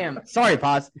 damn. Sorry,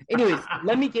 Paz. Anyways,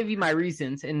 let me give you my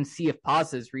reasons and see if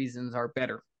Paz's reasons are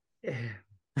better.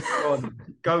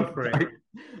 Go for it.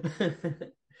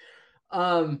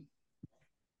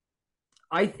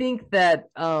 I think that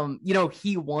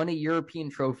he won a European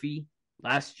trophy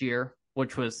last year,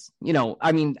 which was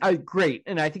great,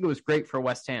 and I think it was great for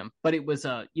West Ham. But it was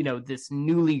this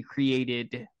newly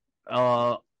created,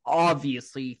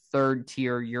 obviously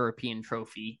third-tier European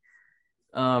trophy.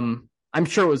 I'm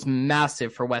sure it was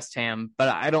massive for West Ham, but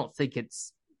I don't think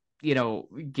it's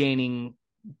gaining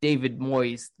David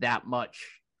Moyes that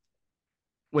much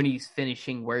when he's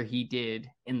finishing where he did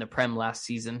in the Prem last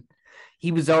season.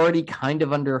 He was already kind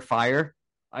of under fire.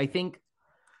 I think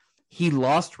he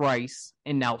lost Rice,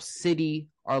 and now City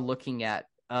are looking at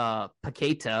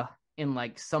Paqueta in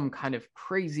like some kind of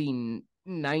crazy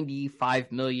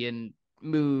 95 million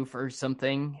move or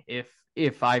something, if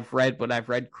I've read what I've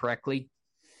read correctly.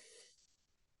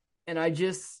 And I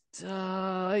just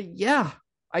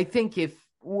I think if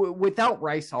without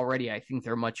Rice already, I think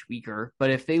they're much weaker. But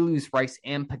if they lose Rice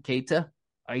and Paqueta,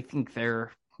 I think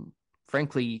they're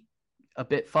frankly a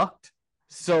bit fucked.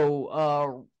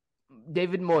 So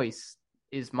David Moyes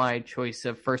is my choice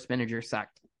of first manager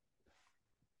sacked.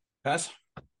 Paz?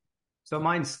 So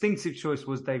my instinctive choice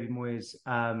was David Moyes,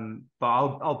 but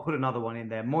I'll put another one in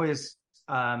there. Moyes,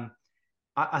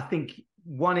 I think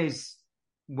one is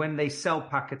when they sell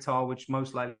Paquetá, which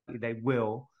most likely they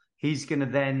will, he's going to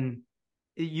then,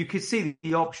 you could see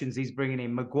the options he's bringing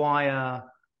in. Maguire,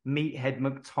 Meathead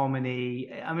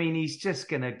McTominay. I mean, he's just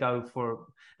going to go for,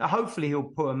 hopefully he'll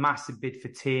put a massive bid for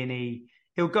Tierney.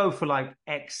 He'll go for like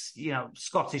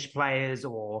Scottish players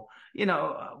or,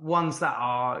 ones that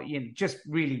are, just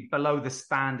really below the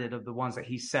standard of the ones that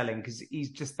he's selling, because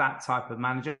he's just that type of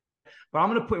manager. But I'm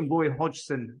going to put in Roy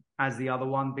Hodgson as the other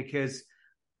one, because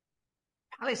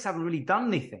Palace haven't really done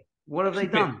anything. What have they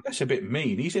done? That's a bit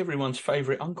mean. He's everyone's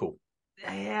favourite uncle.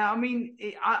 Yeah, I mean,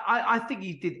 I think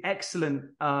he did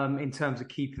excellent in terms of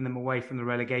keeping them away from the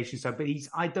relegation. But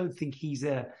I don't think he's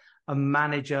a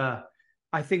manager.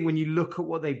 I think when you look at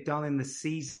what they've done in the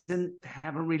season, they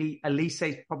haven't really. Elise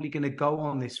is probably going to go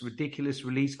on this ridiculous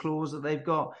release clause that they've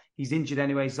got. He's injured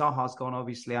anyway. Zaha's gone,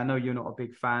 obviously. I know you're not a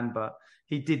big fan, but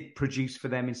he did produce for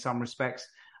them in some respects.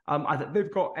 I think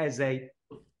they've got Eze,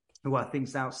 who I think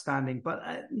is outstanding, but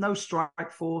no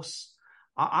strike force.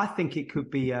 I think it could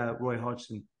be Roy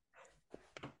Hodgson.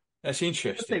 That's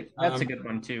interesting. That's a good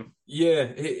one too.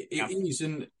 Yeah, it is.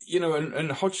 And,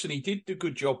 and Hodgson, he did a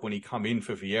good job when he come in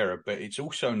for Vieira, but it's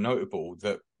also notable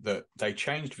that they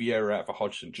changed Vieira out for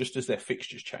Hodgson just as their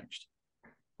fixtures changed,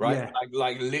 right? Yeah.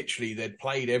 Like literally they'd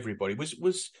played everybody.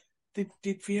 Did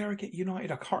Vieira get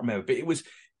United? I can't remember, but it was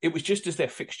just as their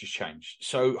fixtures changed.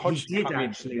 So Hodgson did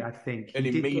actually, I think. And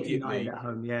immediately at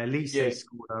home. Yeah, Elise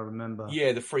scored, I remember.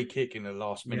 Yeah, the free kick in the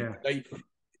last minute. Yeah.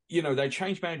 They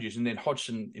changed managers, and then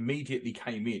Hodgson immediately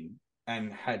came in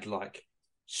and had like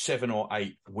 7 or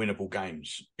 8 winnable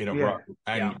games in a row,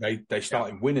 and they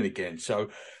started winning again. So,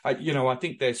 I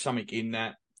think there's something in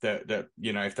that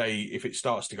if it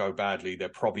starts to go badly, they're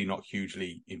probably not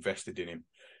hugely invested in him.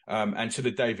 And to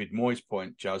the David Moyes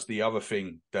point, Juz, the other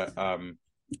thing that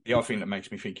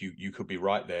makes me think you could be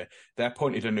right there, they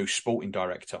appointed a new sporting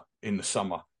director in the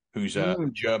summer who's a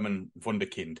German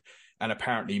wunderkind. And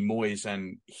apparently Moyes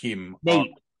and him are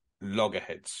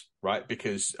loggerheads, right?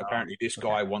 Because apparently this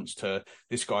guy wants to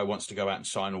go out and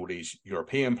sign all these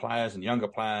European players and younger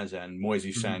players, and Moyes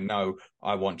is saying, no,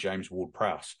 I want James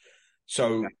Ward-Prowse.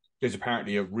 So there's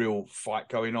apparently a real fight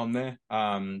going on there.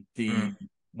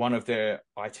 One of their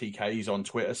ITKs on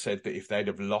Twitter said that if they'd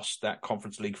have lost that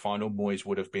Conference League final, Moyes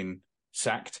would have been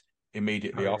sacked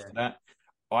immediately after that.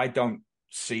 I don't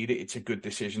see that it's a good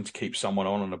decision to keep someone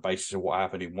on the basis of what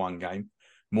happened in one game.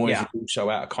 Moyes is also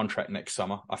out of contract next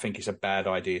summer. I think it's a bad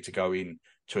idea to go in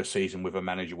to a season with a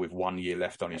manager with 1 year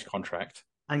left on his contract.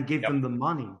 And give him the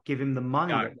money. Give him the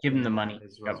money. Give him the money.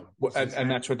 Well, and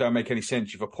that's what don't make any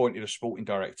sense. You've appointed a sporting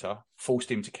director,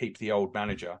 forced him to keep the old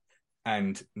manager,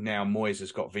 and now Moyes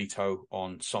has got veto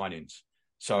on signings.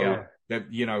 So, I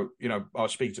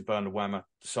was speaking to Bernard Wammer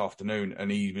this afternoon,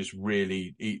 and he was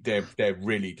really, they're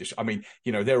really,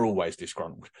 they're always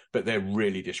disgruntled, but they're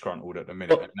really disgruntled at the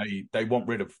minute. And they want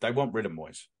rid of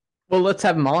Moyes. Well, let's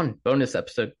have him on bonus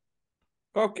episode.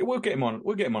 Okay, we'll get him on.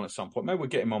 We'll get him on at some point. Maybe we'll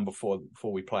get him on before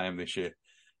we play him this year.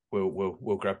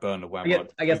 We'll grab Bernard Wammer.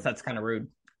 I guess that's kind of rude.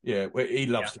 Yeah, well, he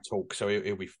loves to talk, so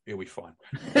he'll be fine.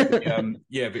 But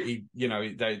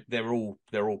they're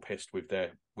all pissed with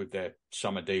their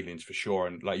summer dealings for sure.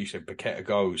 And like you said, Paqueta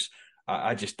goes.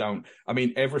 I just don't. I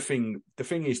mean, everything. The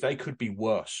thing is, they could be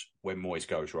worse when Moyes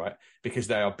goes, right? Because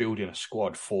they are building a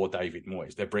squad for David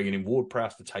Moyes. They're bringing in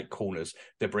Ward-Prowse to take corners.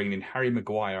 They're bringing in Harry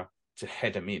Maguire to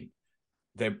head them in.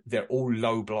 They're all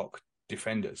low block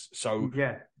defenders. So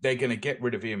they're going to get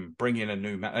rid of him, bring in a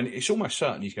new man. And it's almost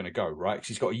certain he's going to go, right? Because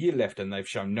he's got a year left and they've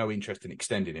shown no interest in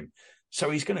extending him. So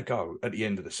he's going to go at the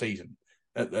end of the season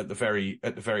at the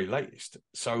very latest.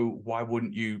 So why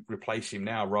wouldn't you replace him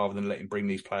now rather than let him bring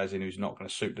these players in who's not going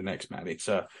to suit the next man? It's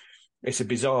a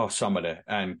bizarre summer there.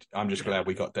 And I'm just glad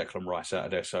we got Declan Rice out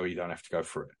of there so he don't have to go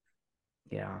through it.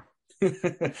 Yeah. I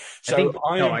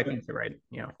think you're right.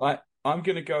 Yeah. I'm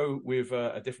going to go with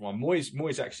a different one.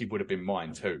 Moyes actually would have been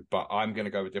mine too, but I'm going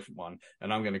to go with a different one,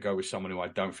 and I'm going to go with someone who I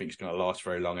don't think is going to last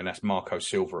very long, and that's Marco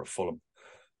Silva at Fulham.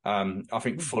 I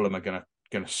think Fulham are going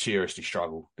to seriously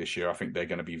struggle this year. I think they're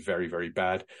going to be very, very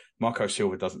bad. Marco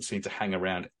Silva doesn't seem to hang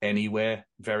around anywhere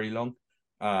very long.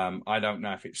 I don't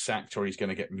know if it's sacked or he's going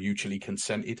to get mutually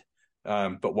consented.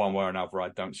 But one way or another, I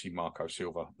don't see Marco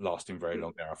Silva lasting very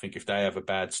long there. I think if they have a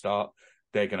bad start,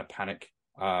 they're going to panic.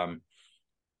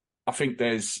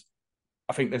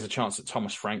 I think there's a chance that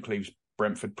Thomas Frank leaves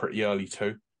Brentford pretty early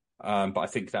too. But I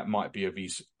think that might be of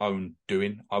his own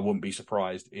doing. I wouldn't be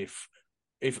surprised if,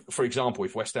 for example,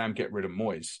 if West Ham get rid of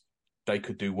Moyes, they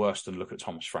could do worse than look at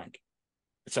Thomas Frank.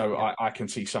 So yeah. I can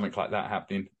see something like that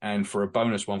happening. And for a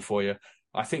bonus one for you,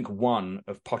 I think one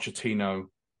of Pochettino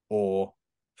or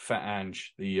Fat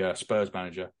Ange, the Spurs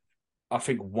manager, I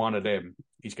think one of them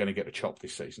is going to get the chop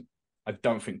this season. I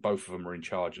don't think both of them are in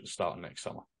charge at the start of next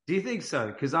summer. Do you think so?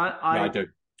 Because I do.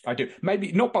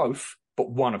 Maybe not both, but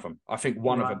one of them. I think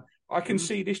one of them. I can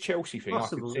see this Chelsea thing.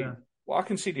 Possible, I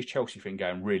can see this Chelsea thing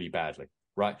going really badly,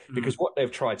 right? Because what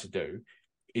they've tried to do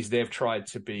is they've tried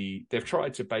to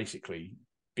basically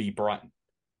be Brighton.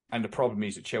 And the problem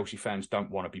is that Chelsea fans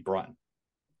don't want to be Brighton.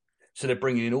 So they're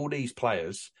bringing in all these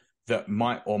players that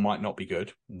might or might not be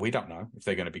good. We don't know if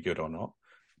they're going to be good or not.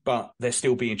 But they're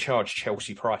still being charged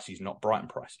Chelsea prices, not Brighton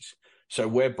prices. So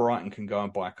where Brighton can go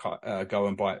and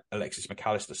buy Alexis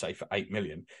McAllister, say, for 8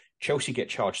 million, Chelsea get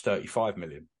charged 35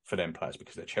 million for them players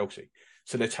because they're Chelsea.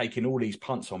 So they're taking all these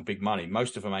punts on big money.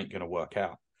 Most of them ain't going to work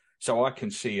out. So I can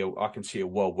see a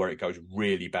world where it goes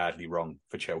really badly wrong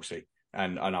for Chelsea.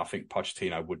 And I think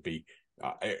Pochettino would be,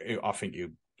 I think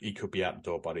he could be out the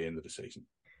door by the end of the season.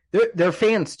 Their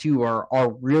fans too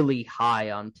are really high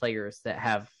on players that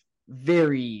have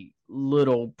very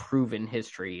little proven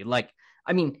history. Like,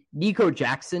 I mean, Nico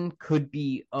Jackson could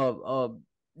be a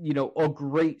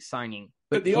great signing,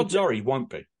 but the odds are he won't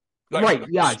be. Right?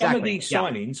 Yeah, exactly. Some of these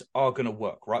signings are going to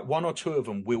work, right? One or two of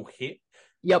them will hit.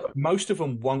 Yep. Most of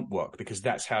them won't work because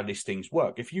that's how these things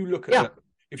work. If you look at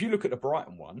the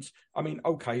Brighton ones, I mean,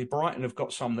 okay, Brighton have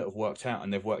got some that have worked out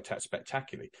and they've worked out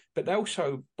spectacularly, but they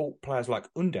also bought players like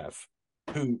Undav,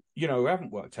 who,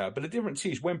 haven't worked out. But the difference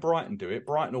is when Brighton do it,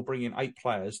 Brighton will bring in 8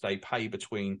 players. They pay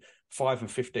between 5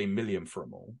 and 15 million for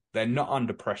them all. They're not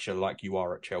under pressure like you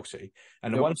are at Chelsea.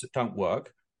 And the ones that don't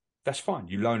work, that's fine.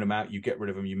 You loan them out, you get rid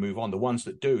of them, you move on. The ones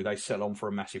that do, they sell on for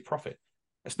a massive profit.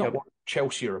 That's not what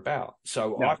Chelsea are about.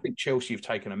 So I think Chelsea have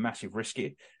taken a massive risk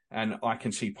here, and I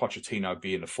can see Pochettino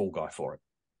being the fall guy for it.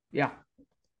 Yeah.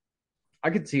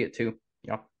 I could see it too.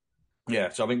 Yeah. Yeah,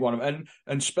 so I think one of them,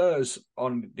 and Spurs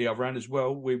on the other end as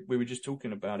well. We were just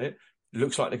talking about it.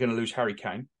 Looks like they're going to lose Harry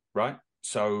Kane, right?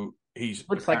 So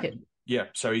looks like it. Yeah,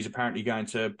 so he's apparently going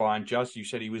to Bayern Jazz. You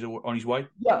said he was on his way.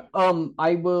 Yeah.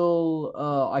 I will.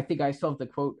 I think I still have the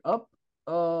quote up.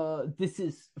 This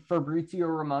is Fabrizio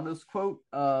Romano's quote.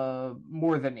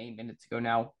 More than 8 minutes ago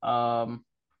now.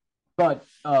 But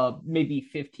maybe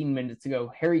 15 minutes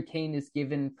ago, Harry Kane is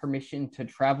given permission to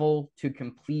travel to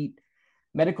complete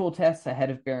medical tests ahead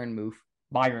of Bayern move.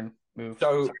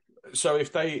 So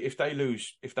if they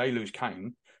lose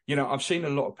Kane, I've seen a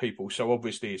lot of people. So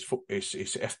obviously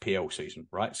it's FPL season,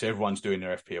 right? So everyone's doing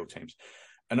their FPL teams,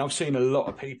 and I've seen a lot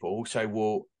of people say,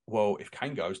 well, if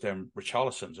Kane goes, then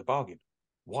Richarlison's a bargain.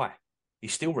 Why?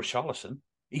 He's still Richarlison.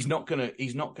 He's not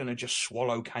gonna just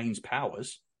swallow Kane's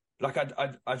powers. Like,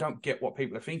 I don't get what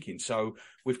people are thinking. So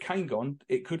with Kane gone,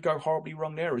 it could go horribly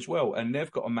wrong there as well. And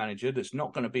they've got a manager that's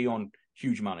not going to be on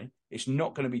huge money. It's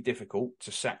not going to be difficult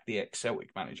to sack the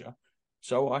ex-Celtic manager.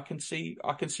 So I can see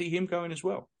him going as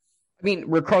well. I mean,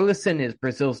 Richarlison is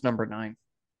Brazil's number 9,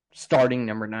 starting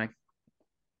number 9.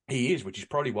 He is, which is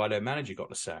probably why their manager got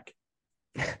the sack.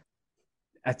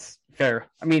 That's fair.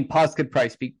 I mean, Paz could probably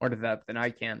speak more to that than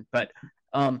I can. But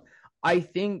I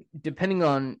think depending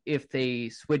on if they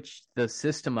switch the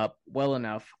system up well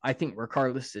enough, I think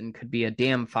Richarlison could be a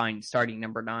damn fine starting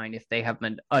number 9 if they have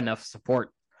enough support.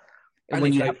 And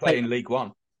when they play in League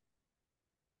One.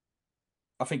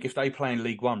 I think if they play in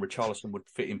League One, Richarlison would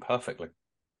fit in perfectly.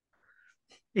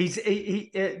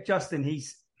 Justin,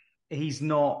 he's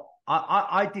not.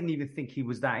 I didn't even think he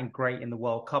was that great in the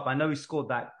World Cup. I know he scored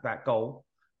that goal,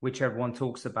 which everyone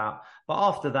talks about. But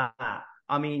after that,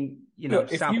 I mean, look,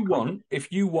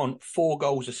 if you want 4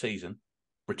 goals a season,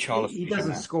 Richarlison, he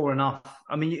doesn't score enough.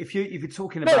 I mean, if you're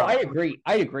talking about, I agree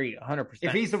 100%.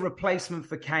 If he's a replacement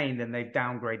for Kane, then they've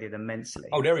downgraded immensely.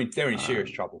 Oh, they're in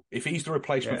serious trouble. If he's the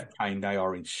replacement for Kane, they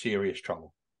are in serious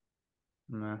trouble.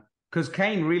 No. Because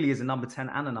Kane really is a number 10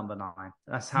 and a number 9.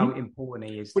 That's how important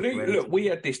he is. Look, we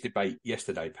had this debate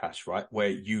yesterday, Pass, right? Where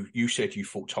you said you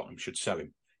thought Tottenham should sell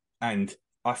him. And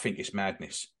I think it's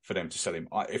madness for them to sell him.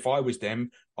 If I was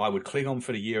them, I would cling on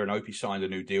for the year and hope he signed a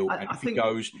new deal. And if he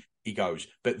goes, he goes.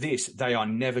 But they are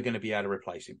never going to be able to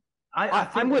replace him.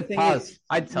 I'm with Paz.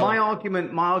 My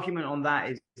argument on that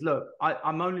is, look,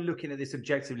 I'm only looking at this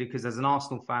objectively because as an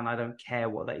Arsenal fan, I don't care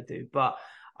what they do. But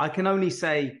I can only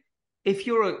say, if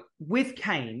you're with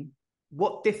Kane,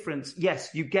 what difference? Yes,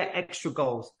 you get extra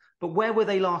goals, but where were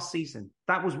they last season?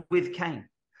 That was with Kane.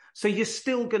 So you're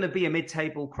still going to be a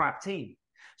mid-table crap team.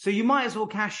 So you might as well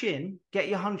cash in, get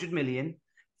your 100 million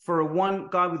for a one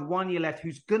guy with 1 year left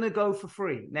who's going to go for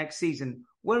free next season.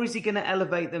 Where is he going to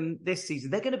elevate them this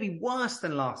season? They're going to be worse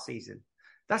than last season.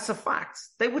 That's a fact.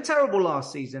 They were terrible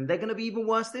last season. They're going to be even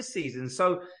worse this season.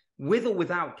 So with or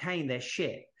without Kane, they're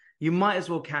shit. You might as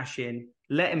well cash in,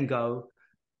 let him go.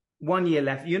 1 year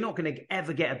left. You're not going to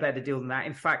ever get a better deal than that.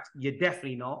 In fact, you're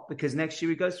definitely not, because next year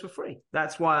he goes for free.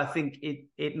 That's why I think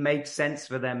it makes sense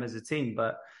for them as a team.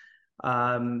 But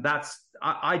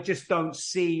I just don't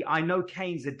see. I know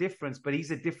Kane's a difference, but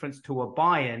he's a difference to a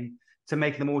Bayern to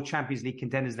making them all Champions League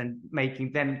contenders than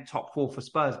making them top 4 for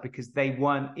Spurs, because they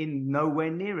weren't nowhere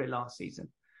near it last season.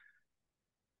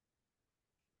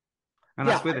 And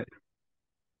that's with it.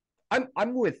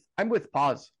 I'm with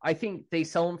Paz. I think they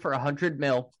sell him for 100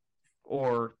 mil,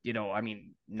 or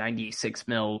 96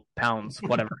 mil pounds,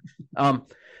 whatever.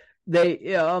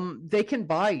 They can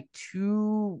buy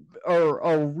two, or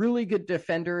a really good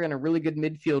defender and a really good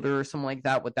midfielder or something like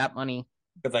that with that money.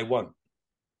 But they won't.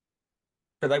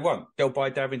 They'll buy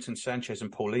Davinson Sanchez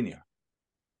and Paulinho.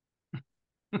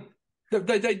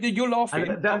 You're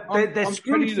laughing. They're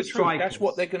screwed for strikers. That's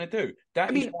what they're going to do.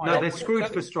 They're screwed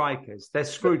for strikers. They're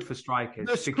screwed for strikers.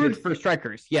 They're screwed for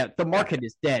strikers. Yeah, the market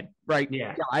is dead, right?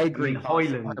 Yeah, I agree.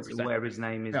 Hoyland, where his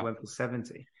name is, went for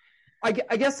 70. I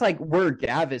guess like where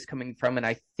Gav is coming from, and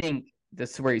I think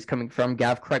this is where he's coming from.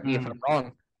 Gav, correct me if I'm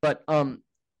wrong, but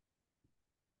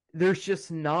there's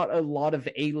just not a lot of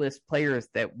A-list players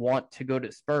that want to go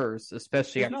to Spurs,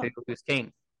 especially after they lose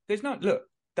Kane. There's not. Look,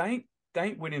 they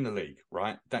ain't winning the league,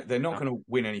 right? They're not going to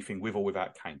win anything with or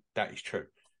without Kane. That is true.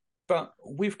 But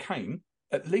with Kane,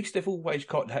 at least they've always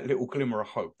got that little glimmer of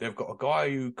hope. They've got a guy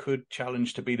who could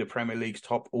challenge to be the Premier League's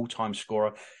top all-time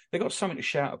scorer. They've got something to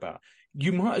shout about.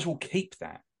 You might as well keep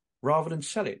that rather than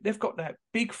sell it. They've got that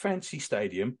big fancy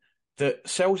stadium that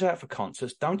sells out for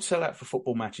concerts, don't sell out for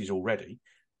football matches already.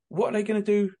 What are they going to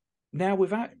do now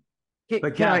without him?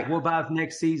 But Gav, what about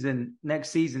next season? Next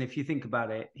season, if you think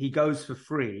about it, he goes for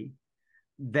free.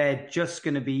 They're just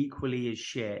going to be equally as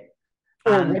shit.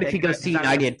 Or what if he goes to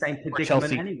United or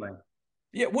Chelsea? Anyway.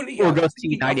 Yeah, or goes to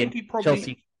United,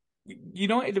 Chelsea.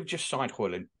 United have just signed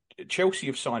Højlund. Chelsea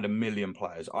have signed 1 million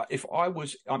players.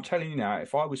 I'm telling you now,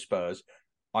 if I was Spurs,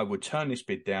 I would turn this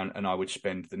bid down and I would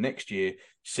spend the next year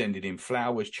sending him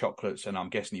flowers, chocolates, and I'm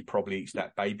guessing he probably eats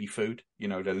that baby food, the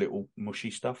little mushy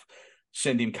stuff.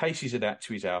 Send him cases of that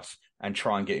to his house and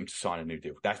try and get him to sign a new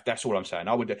deal. That's all I'm saying.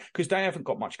 I would, because they haven't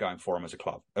got much going for them as a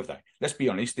club, have they? Let's be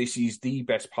honest. This is the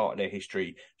best part of their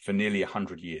history for nearly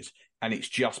 100 years, and it's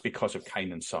just because of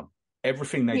Kane and Son.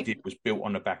 Everything they did was built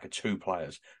on the back of 2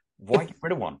 players. Why get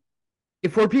rid of one?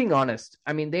 If we're being honest,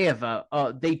 I mean, they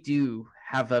do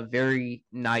have a very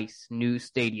nice new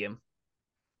stadium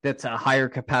that's a higher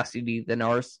capacity than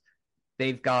ours.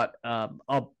 They've got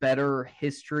a better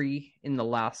history in the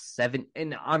last 7,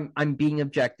 and I'm being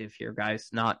objective here, guys,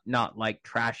 not like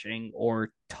trashing or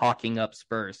talking up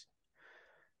Spurs,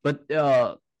 but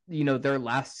their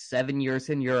last 7 years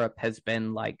in Europe has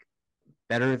been like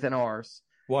better than ours.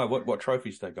 Why? What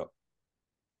trophies they got?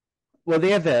 Well,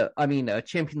 they have a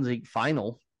Champions League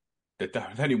final. They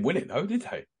didn't win it though, did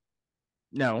they?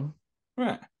 No.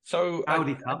 Right. So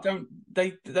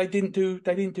they didn't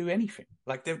do anything.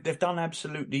 Like they've done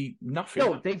absolutely nothing.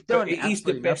 No, they've done. It is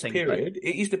the best period.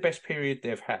 It is the best period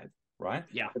they've had, right?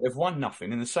 Yeah. But they've won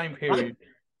nothing in the same period.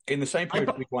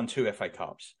 We've won 2 FA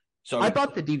Cups. So I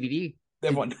bought the DVD.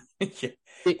 They've won. Yeah.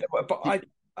 But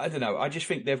I don't know. I just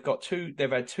think they've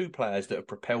had 2 players that have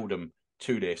propelled them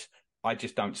to this. I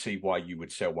just don't see why you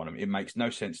would sell one of them. It makes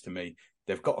no sense to me.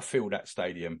 They've got to fill that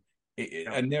stadium.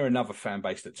 And they're another fan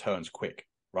base that turns quick,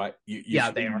 right? They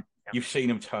are. Yeah. You've seen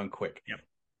them turn quick. Yeah.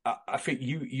 I think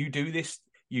you do this.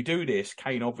 You do this.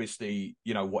 Kane, obviously,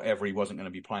 whatever, he wasn't going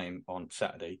to be playing on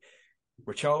Saturday.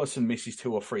 Richarlison misses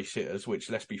 2 or 3 sitters, which,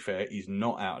 let's be fair, is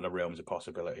not out of the realms of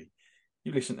possibility.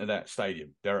 You listen to that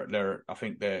stadium. They're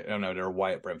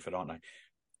away at Brentford, aren't they?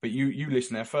 But you listen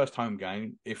to their first home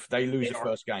game. If they lose the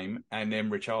first game and then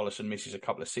Richarlison misses a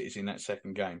couple of sitters in that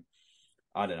second game,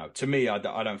 I don't know. To me, I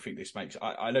don't think this makes.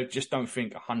 I just don't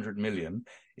think 100 million.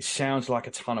 It sounds like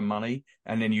a ton of money,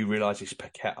 and then you realise it's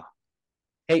Paqueta.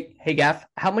 Hey, Gav,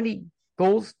 how many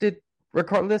goals did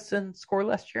Richarlison score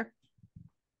last year?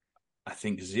 I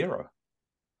think 0.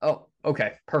 Oh,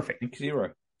 okay, perfect. I think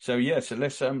 0. So yeah,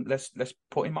 let's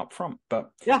put him up front.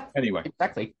 But yeah, anyway,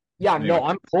 exactly. Yeah, anyway. No,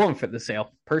 I'm pulling for the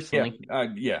sale personally.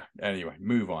 Yeah. Anyway,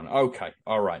 move on. Okay,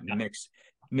 all right. Yeah.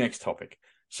 Next topic.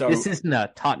 So this isn't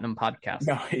a Tottenham podcast.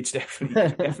 No, it's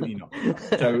definitely not.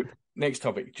 So next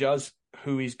topic, Juz,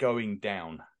 who is going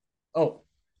down? Oh,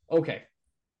 okay.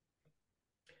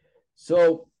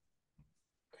 So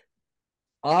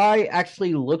I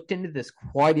actually looked into this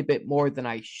quite a bit more than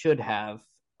I should have.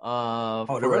 The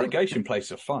relegation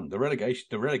plays are fun. The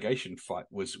relegation fight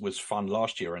was fun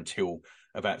last year until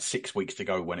about 6 weeks to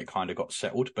go when it kind of got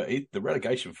settled. But the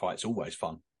relegation fight's always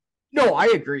fun. No, I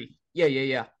agree.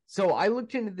 Yeah. So I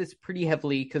looked into this pretty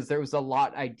heavily because there was a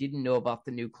lot I didn't know about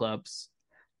the new clubs.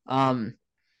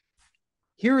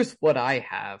 Here's what I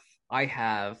have. I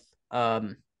have,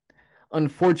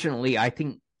 unfortunately, I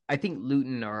think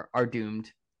Luton are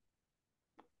doomed.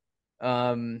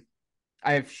 I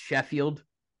have Sheffield,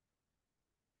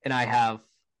 and I have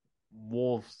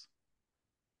Wolves.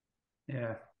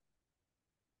 Yeah.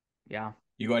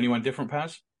 You got anyone different,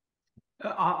 Paz?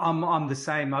 I'm the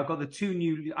same. I've got the two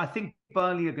new. I think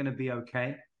Burnley are going to be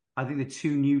okay. I think the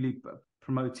two newly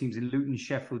promoted teams in Luton,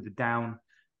 Sheffield are down,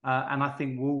 and I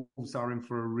think Wolves are in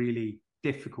for a really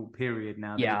difficult period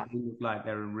now. Yeah, they look like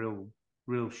they're in real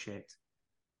shit.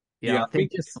 Yeah, they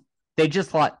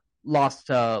just lost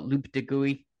Luke de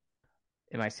Gui.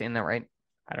 Am I saying that right?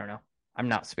 I don't know. I'm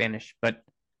not Spanish, but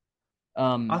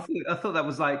I thought that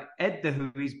was like Ed De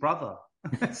Huey's brother.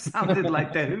 It sounded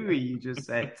like De Huey you just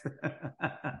said.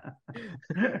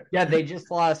 Yeah, they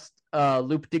just lost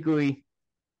Luke de Gui.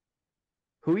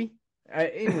 Hui?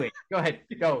 Anyway, go ahead.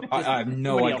 Go. I have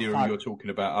no idea who you're talking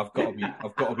about. I've got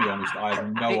to be honest. I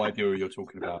have no idea who you're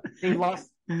talking about. They lost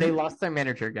their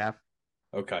manager, Gav.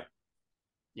 Okay.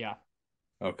 Yeah.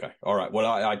 Okay. All right. Well,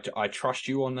 I trust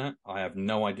you on that. I have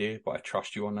no idea, but I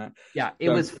trust you on that. Yeah, it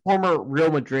was former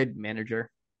Real Madrid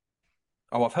manager.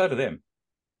 Oh, I've heard of them.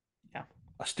 Yeah.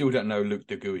 I still don't know Luke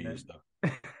de Gui is though.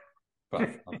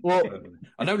 But well,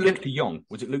 I know Luke de Jong.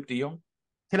 Was it Luke de Jong?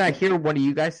 Can I hear one of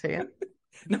you guys say it?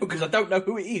 No, because I don't know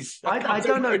who it is. I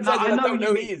don't know. No, I know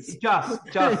who it is. Just.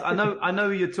 I know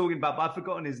who you're talking about, but I've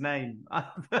forgotten his name. I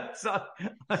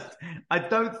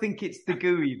don't think it's the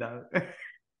GUI though.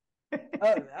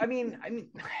 I mean,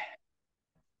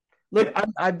 look,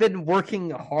 I've been working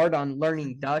hard on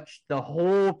learning Dutch. The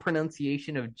whole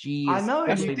pronunciation of G. I know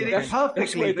you did it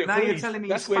perfectly, but now you're telling me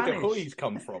that's Spanish. where the Huys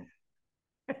come from.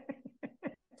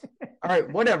 All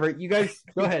right, whatever. You guys,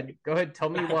 go ahead. Tell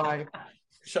me why.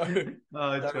 So,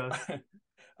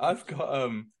 I've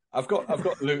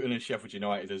got Luton and Sheffield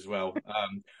United as well.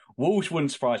 Wolves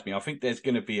wouldn't surprise me. I think there's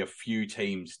going to be a few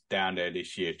teams down there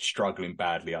this year struggling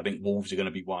badly. I think Wolves are going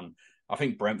to be one. I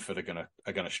think Brentford are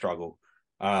going to struggle.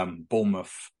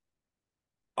 Bournemouth.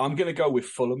 I'm going to go with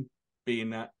Fulham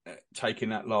being taking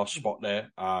that last spot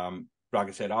there. Like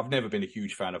I said, I've never been a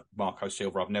huge fan of Marco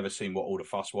Silva. I've never seen what all the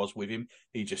fuss was with him.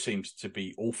 He just seems to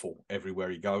be awful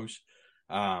everywhere he goes.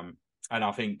 And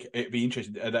I think it'd be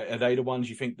interesting. Are they the ones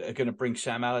you think that are going to bring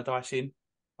Sam Allardyce in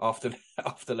after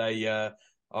they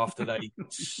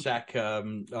sack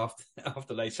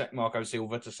Marco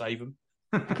Silva to save him?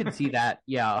 I could see that.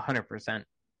 Yeah, 100%.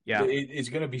 Yeah, it's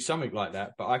going to be something like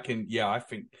that. But I think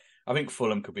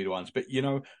Fulham could be the ones. But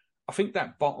I think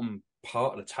that bottom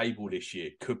part of the table this year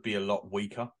could be a lot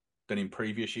weaker than in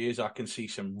previous years. I can see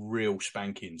some real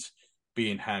spankings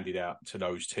being handed out to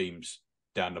those teams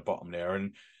down the bottom there.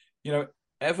 And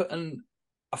Everton,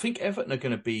 I think Everton are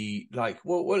going to be like,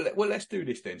 well, let's do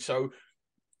this then. So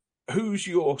who's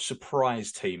your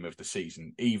surprise team of the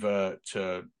season, either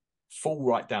to fall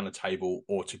right down the table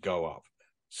or to go up?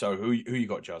 So who you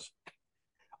got, Juz?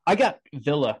 I got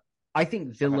Villa. I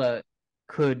think Villa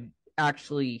could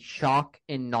actually shock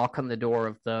and knock on the door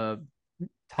of the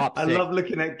top six. I love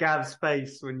looking at Gav's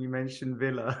face when you mention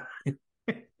Villa.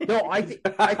 No, I think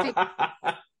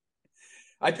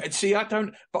I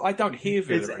don't hear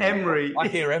Villa. It's Emery. I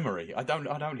hear Emery. I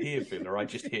don't hear Villa. I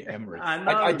just hear Emery.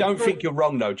 I don't think you're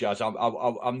wrong though, Jazz.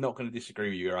 I'm not going to disagree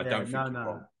with you. I don't think you're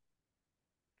wrong.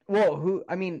 Well,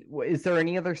 is there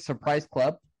any other surprise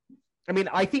club? I mean,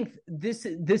 I think this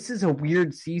is a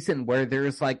weird season where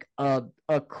there's like a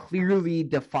clearly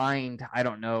defined, I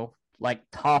don't know, like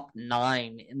top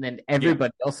 9, and then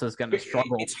everybody else is going to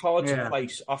struggle. It's hard to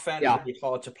place. I found it really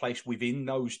hard to place within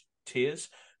those tiers.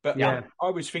 But I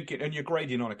was thinking, and you're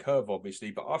grading on a curve,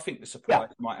 obviously. But I think the surprise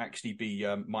might actually be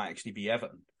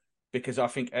Everton, because I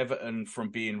think Everton, from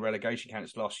being relegation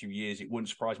candidates the last few years, it wouldn't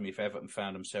surprise me if Everton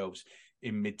found themselves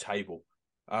in mid-table.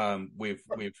 With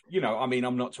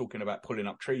I'm not talking about pulling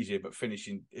up trees here, but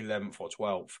finishing 11th or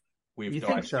 12th. You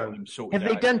think so? Have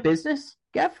they done business,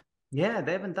 Gav? Yeah,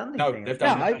 they haven't done anything. No, they've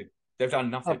done nothing. They've done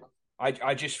nothing.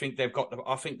 I just think they've got.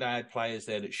 I think they had players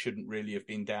there that shouldn't really have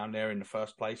been down there in the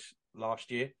first place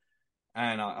last year,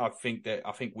 and I think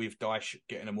with Dyche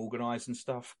getting them organised and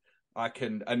stuff,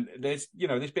 and there's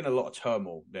been a lot of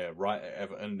turmoil there, right? At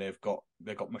Everton, they've got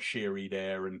Mashiri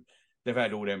there, and they've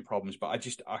had all them problems. But I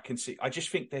just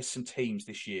think there's some teams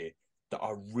this year that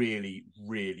are really,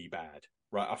 really bad.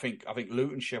 Right? I think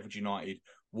Luton, Sheffield United,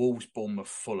 Wolves, Bournemouth,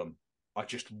 Fulham are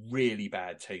just really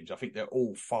bad teams. I think they're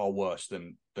all far worse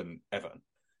than Everton.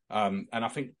 And I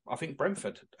think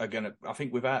Brentford are gonna. I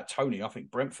think without Tony, I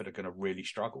think Brentford are gonna really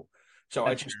struggle. So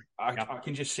I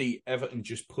can just see Everton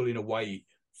just pulling away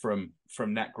from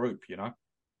that group. You know.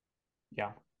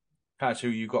 Yeah. Paz, who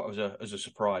you got as a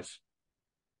surprise?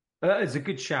 It's a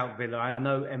good shout, Villa. I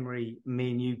know Emery, me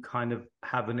and you kind of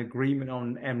have an agreement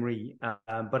on Emery,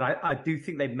 but I do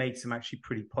think they've made some actually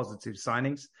pretty positive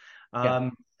signings.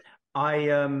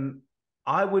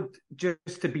 I would,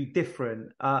 just to be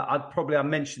different, I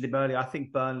mentioned him earlier. I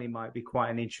think Burnley might be quite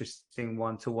an interesting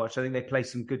one to watch. I think they play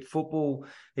some good football.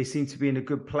 They seem to be in a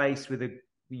good place with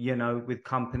with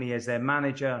Company as their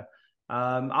manager.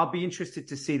 I'll be interested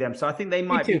to see them. So I think they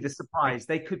might be the surprise.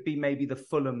 They could be maybe the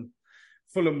Fulham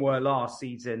were last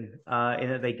season, in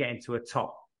that they get into a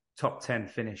top 10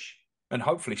 finish. And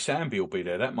hopefully Sambi will be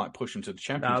there. That might push them to the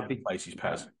championship places,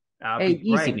 Paz. Hey,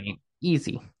 easy, mate.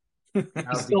 Easy. He's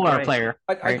still our player.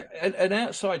 Right? An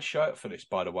outside shout for this,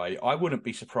 by the way, I wouldn't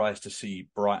be surprised to see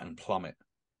Brighton plummet.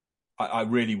 I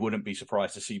really wouldn't be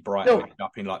surprised to see Brighton end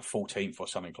up in like 14th or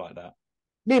something like that.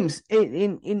 Nims,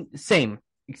 in same.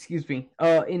 Excuse me.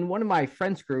 In one of my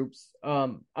friends groups,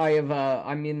 I'm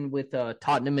in with a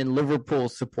Tottenham and Liverpool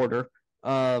supporter.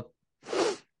 They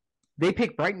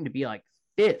picked Brighton to be like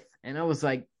 5th, and I was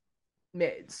like,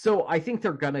 man, so I think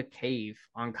they're gonna cave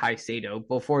on Caicedo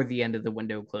before the end of the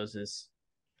window closes.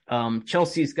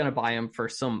 Chelsea's gonna buy him for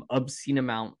some obscene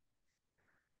amount,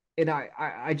 and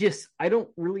I don't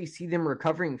really see them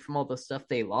recovering from all the stuff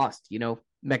they lost.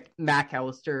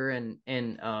 McAllister and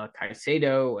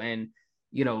Caicedo and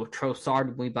Trossard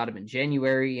when we bought him in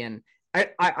January, and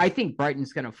I think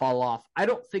Brighton's going to fall off. I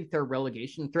don't think they're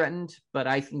relegation threatened, but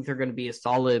I think they're going to be a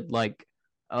solid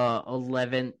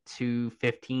 11th to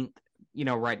 15th,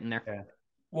 right in there. Yeah.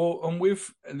 Well, and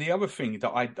with the other thing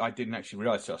that I didn't actually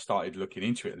realize, so I started looking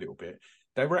into it a little bit.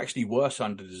 They were actually worse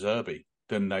under De Zerbi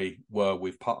than they were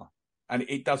with Potter, and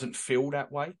it doesn't feel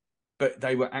that way. But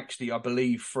they were actually, I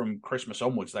believe, from Christmas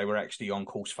onwards, they were actually on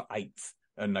course for 8th,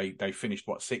 and they finished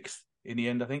 6th in the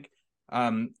end, I think.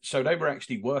 So they were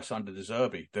actually worse under De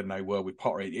Zerbi than they were with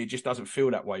Potter. It just doesn't feel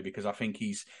that way because I think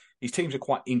his teams are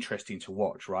quite interesting to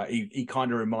watch, right? He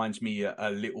kind of reminds me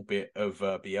a little bit of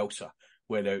Bielsa,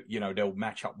 where they'll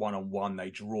match up 1-on-1,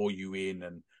 they draw you in,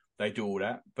 and they do all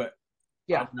that. But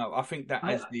yeah, no, I think that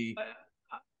as the.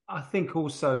 I think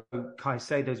also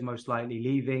Caicedo's most likely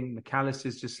leaving.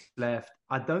 McAllister's just left.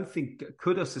 I don't think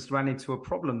Kudus has ran into a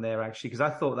problem there, actually, because I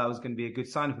thought that was going to be a good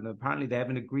sign for them. Apparently, they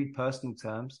haven't agreed personal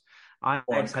terms.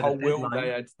 Colwill,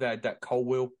 they had that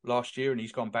Colwill last year, and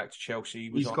he's gone back to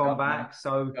Chelsea. He's gone back.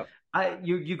 So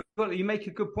you make a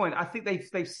good point. I think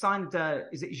they've signed.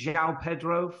 Is it João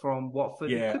Pedro from Watford?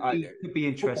 Yeah, could be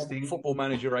interesting. Football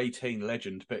Manager 18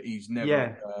 legend, but he's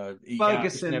never.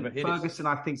 Ferguson,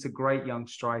 I think, is a great young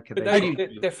striker. But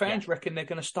their fans reckon they're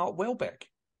going to start Welbeck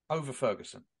over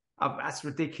Ferguson. That's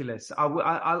ridiculous.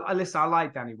 I listen. I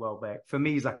like Danny Welbeck. For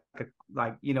me, he's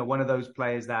one of those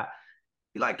players that.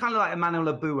 Kind of like Emmanuel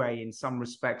Abue in some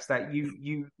respects that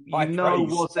you know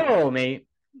wasn't. Oh, mate.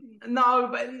 No,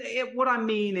 but what I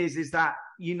mean is that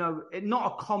not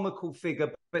a comical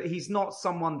figure, but he's not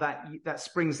someone that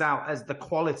springs out as the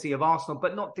quality of Arsenal,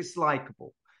 but not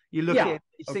dislikable. You look at it,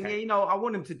 you think, I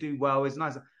want him to do well. It's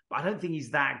nice. But I don't think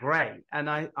he's that great. And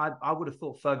I would have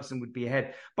thought Ferguson would be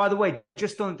ahead. By the way,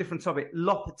 just on a different topic,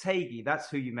 Lopetegui, that's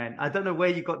who you meant. I don't know where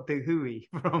you got De Hui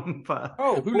from. But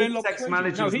Wolves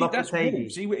ex-manager that's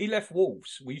Wolves. He left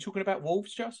Wolves. Were you talking about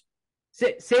Wolves, Just?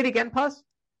 Say it again, Paz.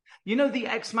 The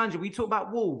ex-manager, we talk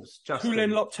about Wolves, Justin.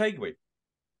 Julen Lopetegui.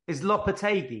 Is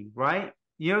Lopetegui, right?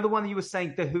 The one that you were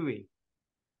saying, De Hui.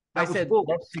 I said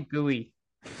Lopetegui.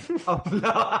 Oh,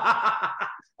 no.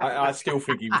 I still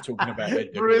think he was talking about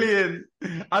it. Brilliant.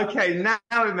 Okay, now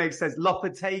it makes sense.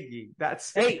 Lopetegui.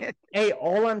 That's hey.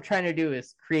 All I'm trying to do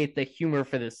is create the humor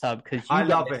for this sub because I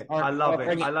love it.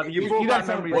 You brought back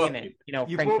memories of it.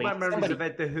 You brought back memories of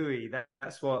Ed De Hui.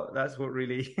 That's what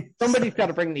really. Somebody's got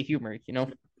to bring the humor.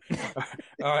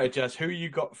 All right, Jazz. Who you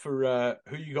got for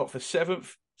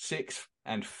 7th, 6th,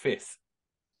 and 5th?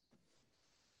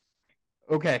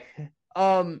 Okay.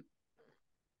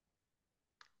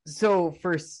 So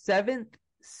for 7th,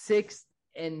 6th,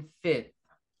 and 5th,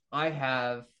 I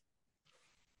have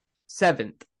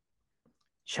 7th,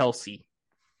 Chelsea.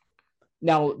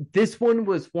 Now, this one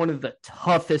was one of the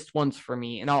toughest ones for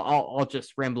me, and I'll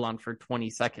just ramble on for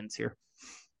 20 seconds here.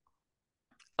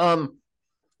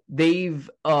 they've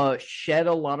shed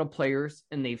a lot of players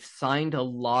and they've signed a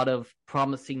lot of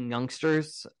promising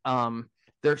youngsters.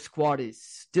 Their squad is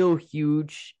still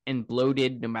huge and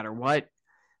bloated no matter what.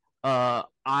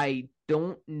 I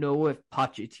don't know if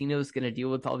Pochettino is going to deal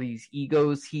with all these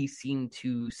egos. He seemed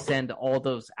to send all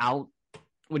those out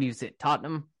when he was at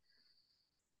Tottenham.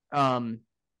 I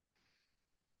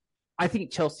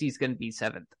think Chelsea's going to be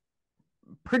 7th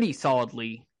pretty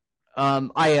solidly.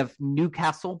 I have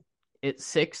Newcastle at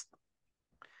 6th.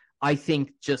 I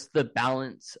think just the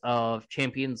balance of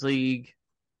Champions League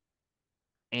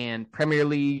and Premier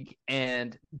League,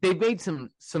 and they made some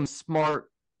smart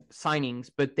signings,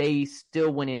 but they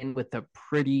still went in with a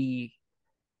pretty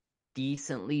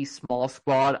decently small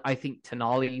squad. I think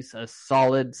Tonali's a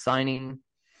solid signing.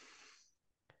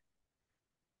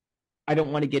 I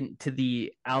don't want to get into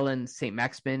the Alan St.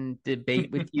 Maximin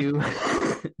debate with you.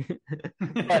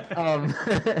 But,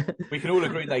 we can all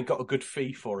agree they got a good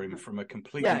fee for him from a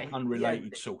completely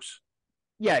unrelated source.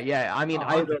 Yeah. I mean, 100%.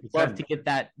 I would love to get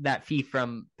that fee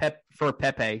from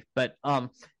Pepe, but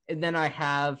and then I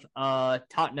have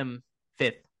Tottenham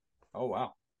 5th. Oh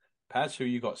wow, Paz, who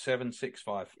you got? 7, 6,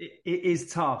 5. It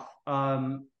is tough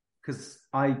because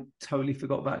I totally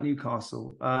forgot about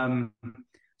Newcastle.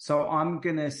 So I'm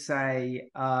gonna say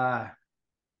 7th.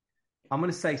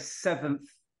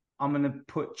 I'm gonna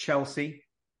put Chelsea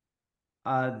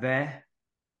there.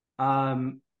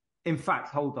 In fact,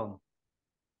 hold on.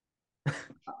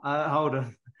 Hold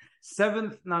on.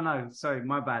 7th. No. Sorry,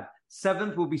 my bad.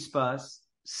 7th will be Spurs.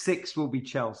 6th will be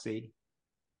Chelsea,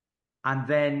 and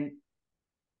then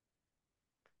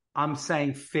I'm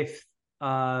saying 5th,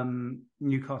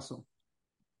 Newcastle.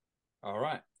 All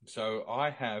right. So I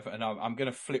have, and I'm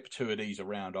going to flip 2 of these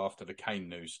around after the Kane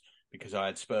news because I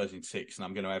had Spurs in 6th, and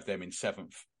I'm going to have them in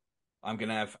 7th. I'm going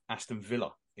to have Aston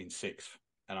Villa in 6th,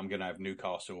 and I'm going to have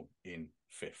Newcastle in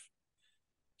 5th.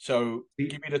 So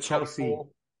give me the top Chelsea. 4.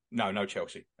 No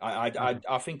Chelsea. I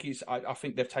think I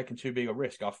think they've taken too big a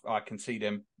risk. I can see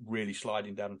them really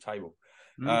sliding down the table.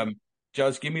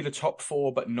 Juz, give me the top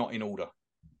 4, but not in order.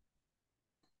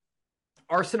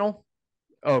 Arsenal.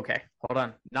 Okay, hold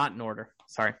on. Not in order.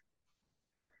 Sorry.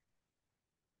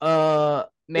 Man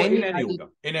United.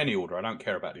 In any order. I don't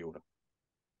care about the order.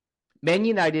 Man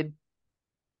United,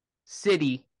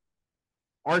 City,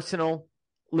 Arsenal,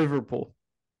 Liverpool.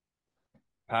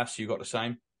 Pass, you got the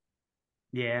same?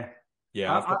 Yeah.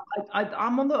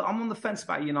 I'm on the fence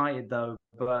about United though,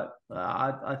 but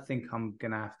I think I'm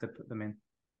gonna have to put them in.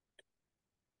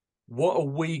 What are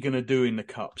we gonna do in the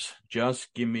cups?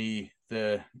 Just give me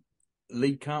the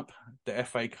League Cup, the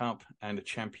FA Cup, and the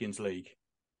Champions League,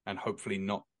 and hopefully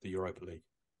not the Europa League.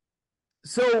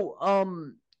 So,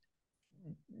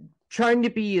 trying to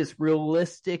be as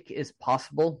realistic as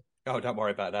possible. Oh, don't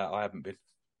worry about that. I haven't been.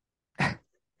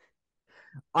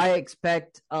 I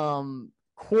expect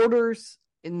quarters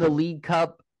in the League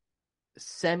Cup,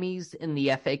 semis in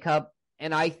the FA Cup,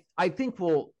 and I think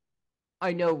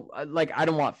I know, like, I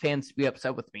don't want fans to be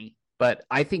upset with me, but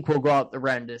I think we'll go out the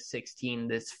round of 16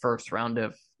 this first round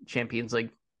of Champions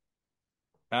League.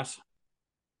 Yes.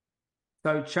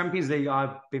 So Champions League,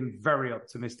 I've been very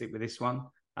optimistic with this one.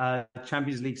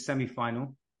 Champions League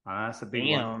semi-final. That's a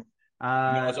big one.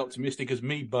 Not as optimistic as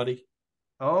me, buddy.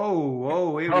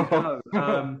 Oh, here we go.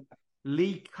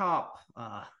 League Cup.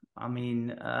 I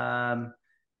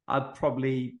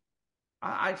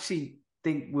actually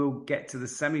think we'll get to the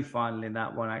semi-final in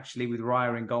that one, actually, with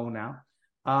Raya in goal now.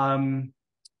 And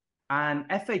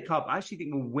FA Cup, I actually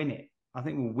think we'll win it. I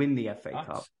think we'll win the FA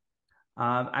Cup.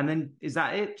 And then, is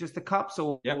that it? Just the cups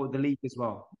or the league as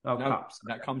well? No, cups.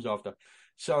 That comes after.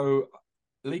 So,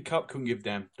 League Cup, couldn't give a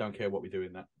damn. Don't care what we do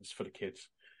in that. It's for the kids.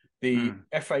 The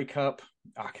FA Cup,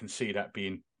 I can see that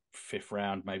being 5th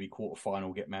round, maybe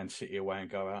quarter-final, get Man City away and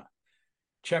go out.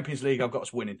 Champions League, I've got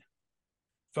us winning.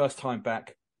 First time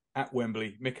back at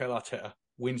Wembley. Mikel Arteta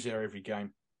wins there every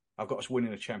game. I've got us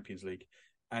winning the Champions League.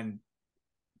 And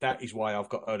that is why I've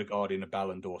got Odegaard in the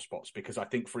Ballon d'Or spots, because I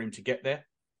think for him to get there,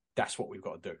 that's what we've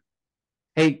got to do.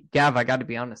 Hey, Gav, I got to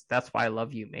be honest. That's why I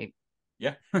love you, mate.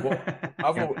 Yeah. Well,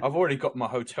 I've already got my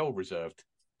hotel reserved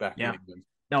back in England.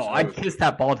 No, I'd kiss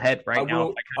that bald head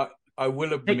now. I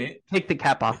will admit. Take the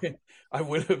cap off. I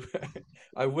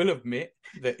will admit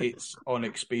that it's on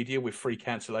Expedia with free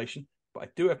cancellation, but I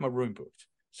do have my room booked.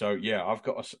 So yeah, I've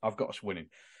got us winning.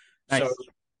 Nice. So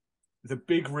the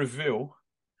big reveal,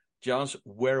 Jazz,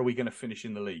 where are we going to finish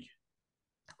in the league?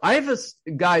 I have us,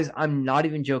 guys. I'm not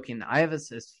even joking. I have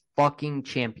us as fucking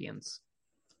champions.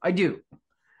 I do,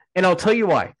 and I'll tell you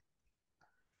why.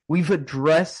 We've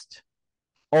addressed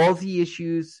all the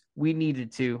issues we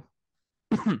needed to.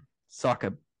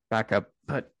 Saka back up.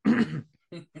 but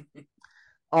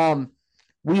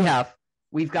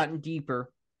we've gotten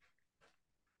deeper.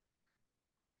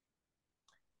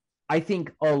 I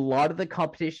think a lot of the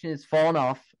competition has fallen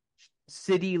off.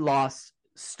 City lost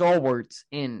stalwarts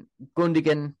in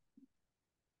Gundogan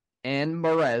and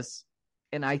Mahrez,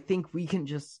 and I think we can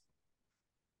just,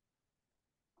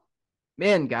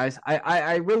 man, guys,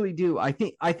 I really do. I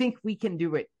think we can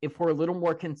do it if we're a little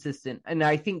more consistent. And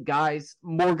I think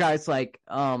more guys like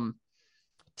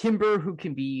Timber, who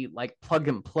can be like plug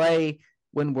and play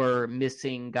when we're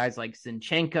missing guys like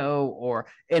Zinchenko,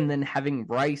 and then having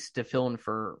Rice to fill in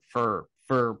for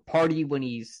Partey when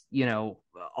he's,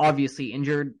 obviously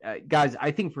injured. Guys,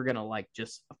 I think we're gonna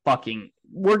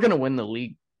we're gonna win the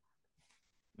league.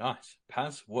 Nice.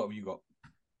 Paz, what have you got?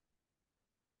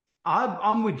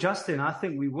 I'm with Justin. I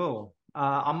think we will.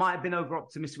 I might have been over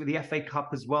optimistic with the FA Cup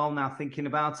as well. Now thinking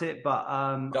about it, but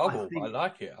double. I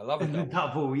like it. I love it.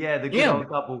 Double, yeah, the good old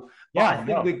double. But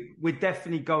I think we're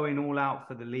definitely going all out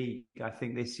for the league. I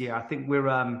think this year. I think we're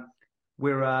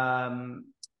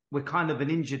kind of an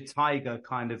injured tiger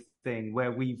kind of thing,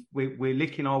 where we're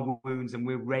licking our wounds and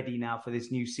we're ready now for this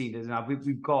new season. Now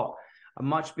we've got a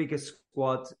much bigger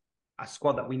squad, a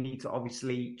squad that we need to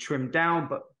obviously trim down,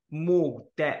 but more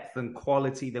depth and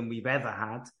quality than we've ever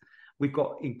had. We've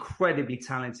got incredibly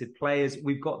talented players.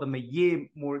 We've got them a year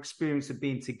more experience of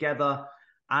being together.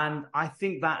 And I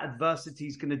think that adversity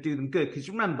is going to do them good. Because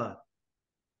remember,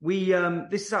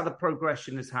 this is how the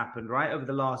progression has happened, right? Over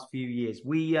the last few years.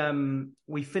 We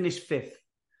finished 5th.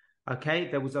 Okay.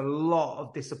 There was a lot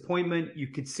of disappointment. You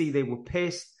could see they were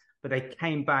pissed, but they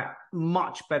came back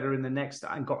much better in the next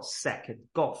and got second.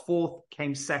 Got 4th,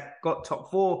 came second, got top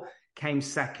 4. Came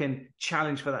second,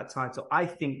 challenge for that title. I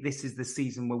think this is the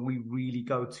season where we really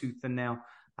go tooth and nail.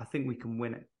 I think we can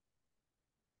win it.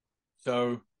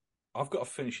 So I've got to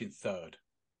finish in 3rd.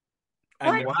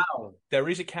 And wow. There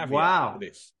is a caveat to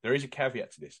this. There is a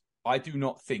caveat to this. I do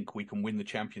not think we can win the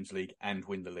Champions League and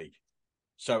win the league.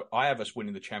 So I have us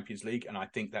winning the Champions League, and I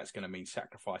think that's going to mean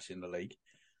sacrificing the league.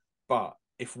 But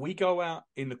if we go out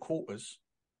in the quarters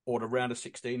or the round of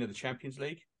 16 of the Champions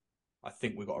League, I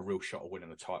think we've got a real shot of winning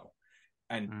the title.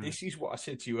 And this is what I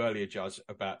said to you earlier, Juz,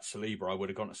 about Saliba. I would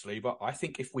have gone to Saliba. I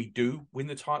think if we do win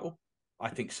the title, I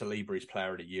think Saliba is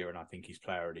player of the year, and I think he's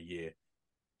player of the year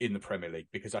in the Premier League,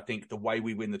 because I think the way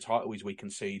we win the title is we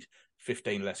concede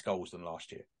 15 less goals than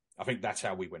last year. I think that's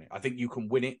how we win it. I think you can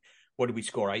win it. What did we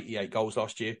score? 88 goals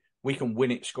last year. We can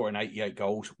win it scoring 88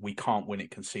 goals. We can't win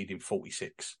it conceding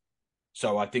 46.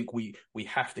 So I think we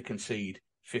have to concede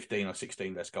 15 or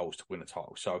 16 less goals to win a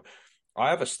title. So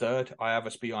I have us 3rd. I have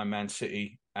us behind Man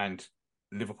City and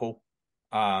Liverpool.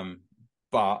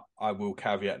 But I will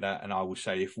caveat that, and I will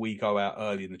say if we go out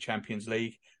early in the Champions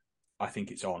League, I think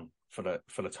it's on for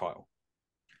the title.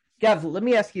 Gav, let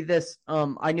me ask you this.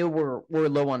 I know we're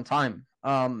low on time.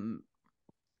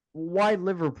 Why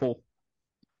Liverpool?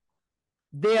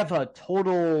 They have a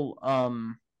total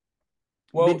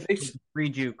it's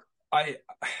rejuke.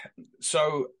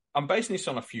 So I'm basing this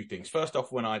on a few things. First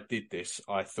off, when I did this,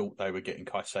 I thought they were getting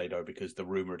Caicedo because the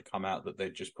rumour had come out that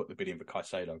they'd just put the bid in for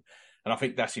Caicedo. And I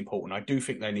think that's important. I do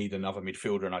think they need another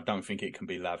midfielder, and I don't think it can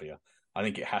be Lavia. I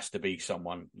think it has to be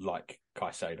someone like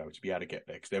Caicedo to be able to get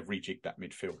there, because they've rejigged that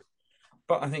midfield.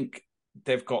 But I think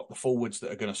they've got the forwards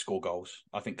that are going to score goals.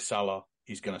 I think Salah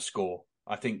is going to score.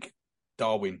 I think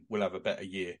Darwin will have a better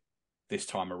year this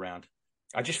time around.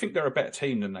 I just think they're a better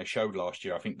team than they showed last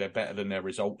year. I think they're better than their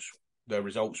results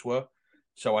were.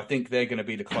 So I think they're going to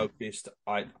be the closest.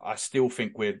 I still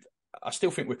think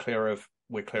we're clear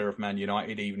of Man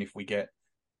United, even if we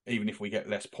get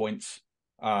less points.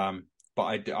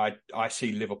 But I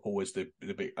see Liverpool as the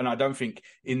big, and I don't think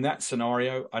in that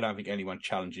scenario, I don't think anyone's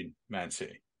challenging Man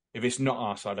City. If it's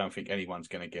not us, I don't think anyone's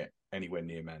going to get anywhere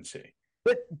near Man City.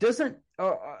 But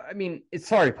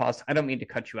sorry, pause. I don't mean to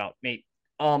cut you out, mate.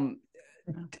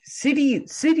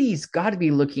 City's got to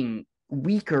be looking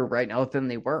weaker right now than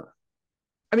they were.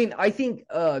 I mean, I think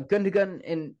Gundogan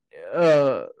and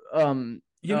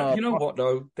you know what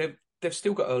though, they've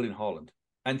still got Erling Haaland,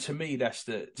 and to me that's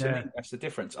the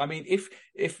difference. I mean, if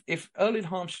Erling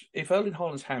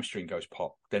Haaland's hamstring goes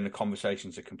pop, then the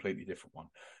conversation's a completely different one.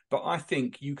 But I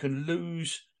think you can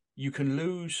lose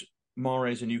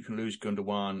Mahrez and you can lose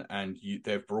Gundogan, and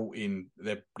they're bringing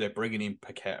in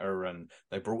Paqueta, and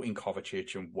they brought in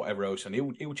Kovacic and whatever else, and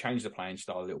it will change the playing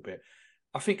style a little bit.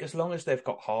 I think as long as they've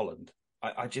got Haaland,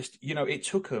 I just, it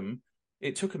took them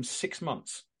 6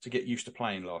 months to get used to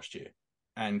playing last year,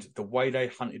 and the way they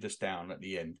hunted us down at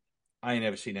the end, I ain't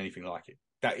ever seen anything like it.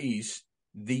 That is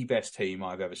the best team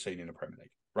I've ever seen in the Premier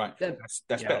League. right? That's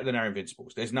better than our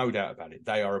Invincibles. There's no doubt about it.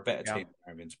 They are a better team than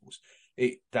our Invincibles.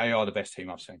 They are the best team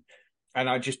I've seen. And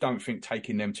I just don't think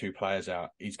taking them two players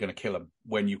out is going to kill them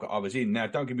when you've got others in. Now,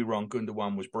 don't get me wrong,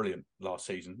 Gundogan was brilliant last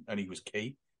season and he was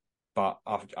key. But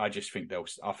I just think they'll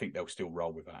still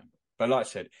roll without him. But like I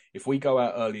said, if we go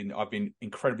out early, and I've been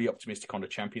incredibly optimistic on the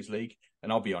Champions League,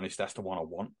 and I'll be honest, that's the one I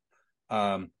want.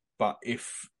 But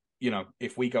if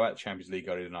we go out the Champions League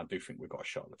early, then I do think we've got a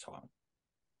shot at the title.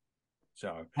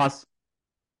 So, plus,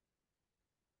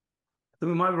 we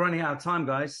might be running out of time,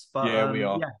 guys. But yeah, we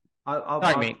are. Yeah,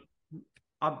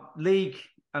 I'll league,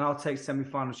 and I'll take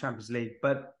semi-final Champions League,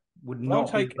 but would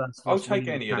not be averse to us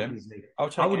winning the Champions League.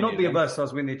 I would not be averse to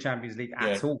us winning the Champions League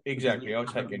at all. Exactly, I'll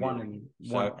take any of them.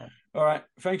 So, all right,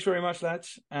 thanks very much,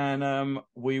 lads, and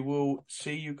we will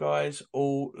see you guys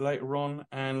all later on,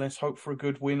 and let's hope for a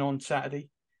good win on Saturday,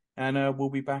 and we'll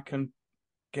be back and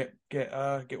get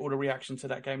all the reaction to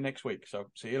that game next week. So,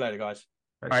 see you later, guys.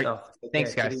 All right,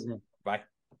 thanks, guys. Bye.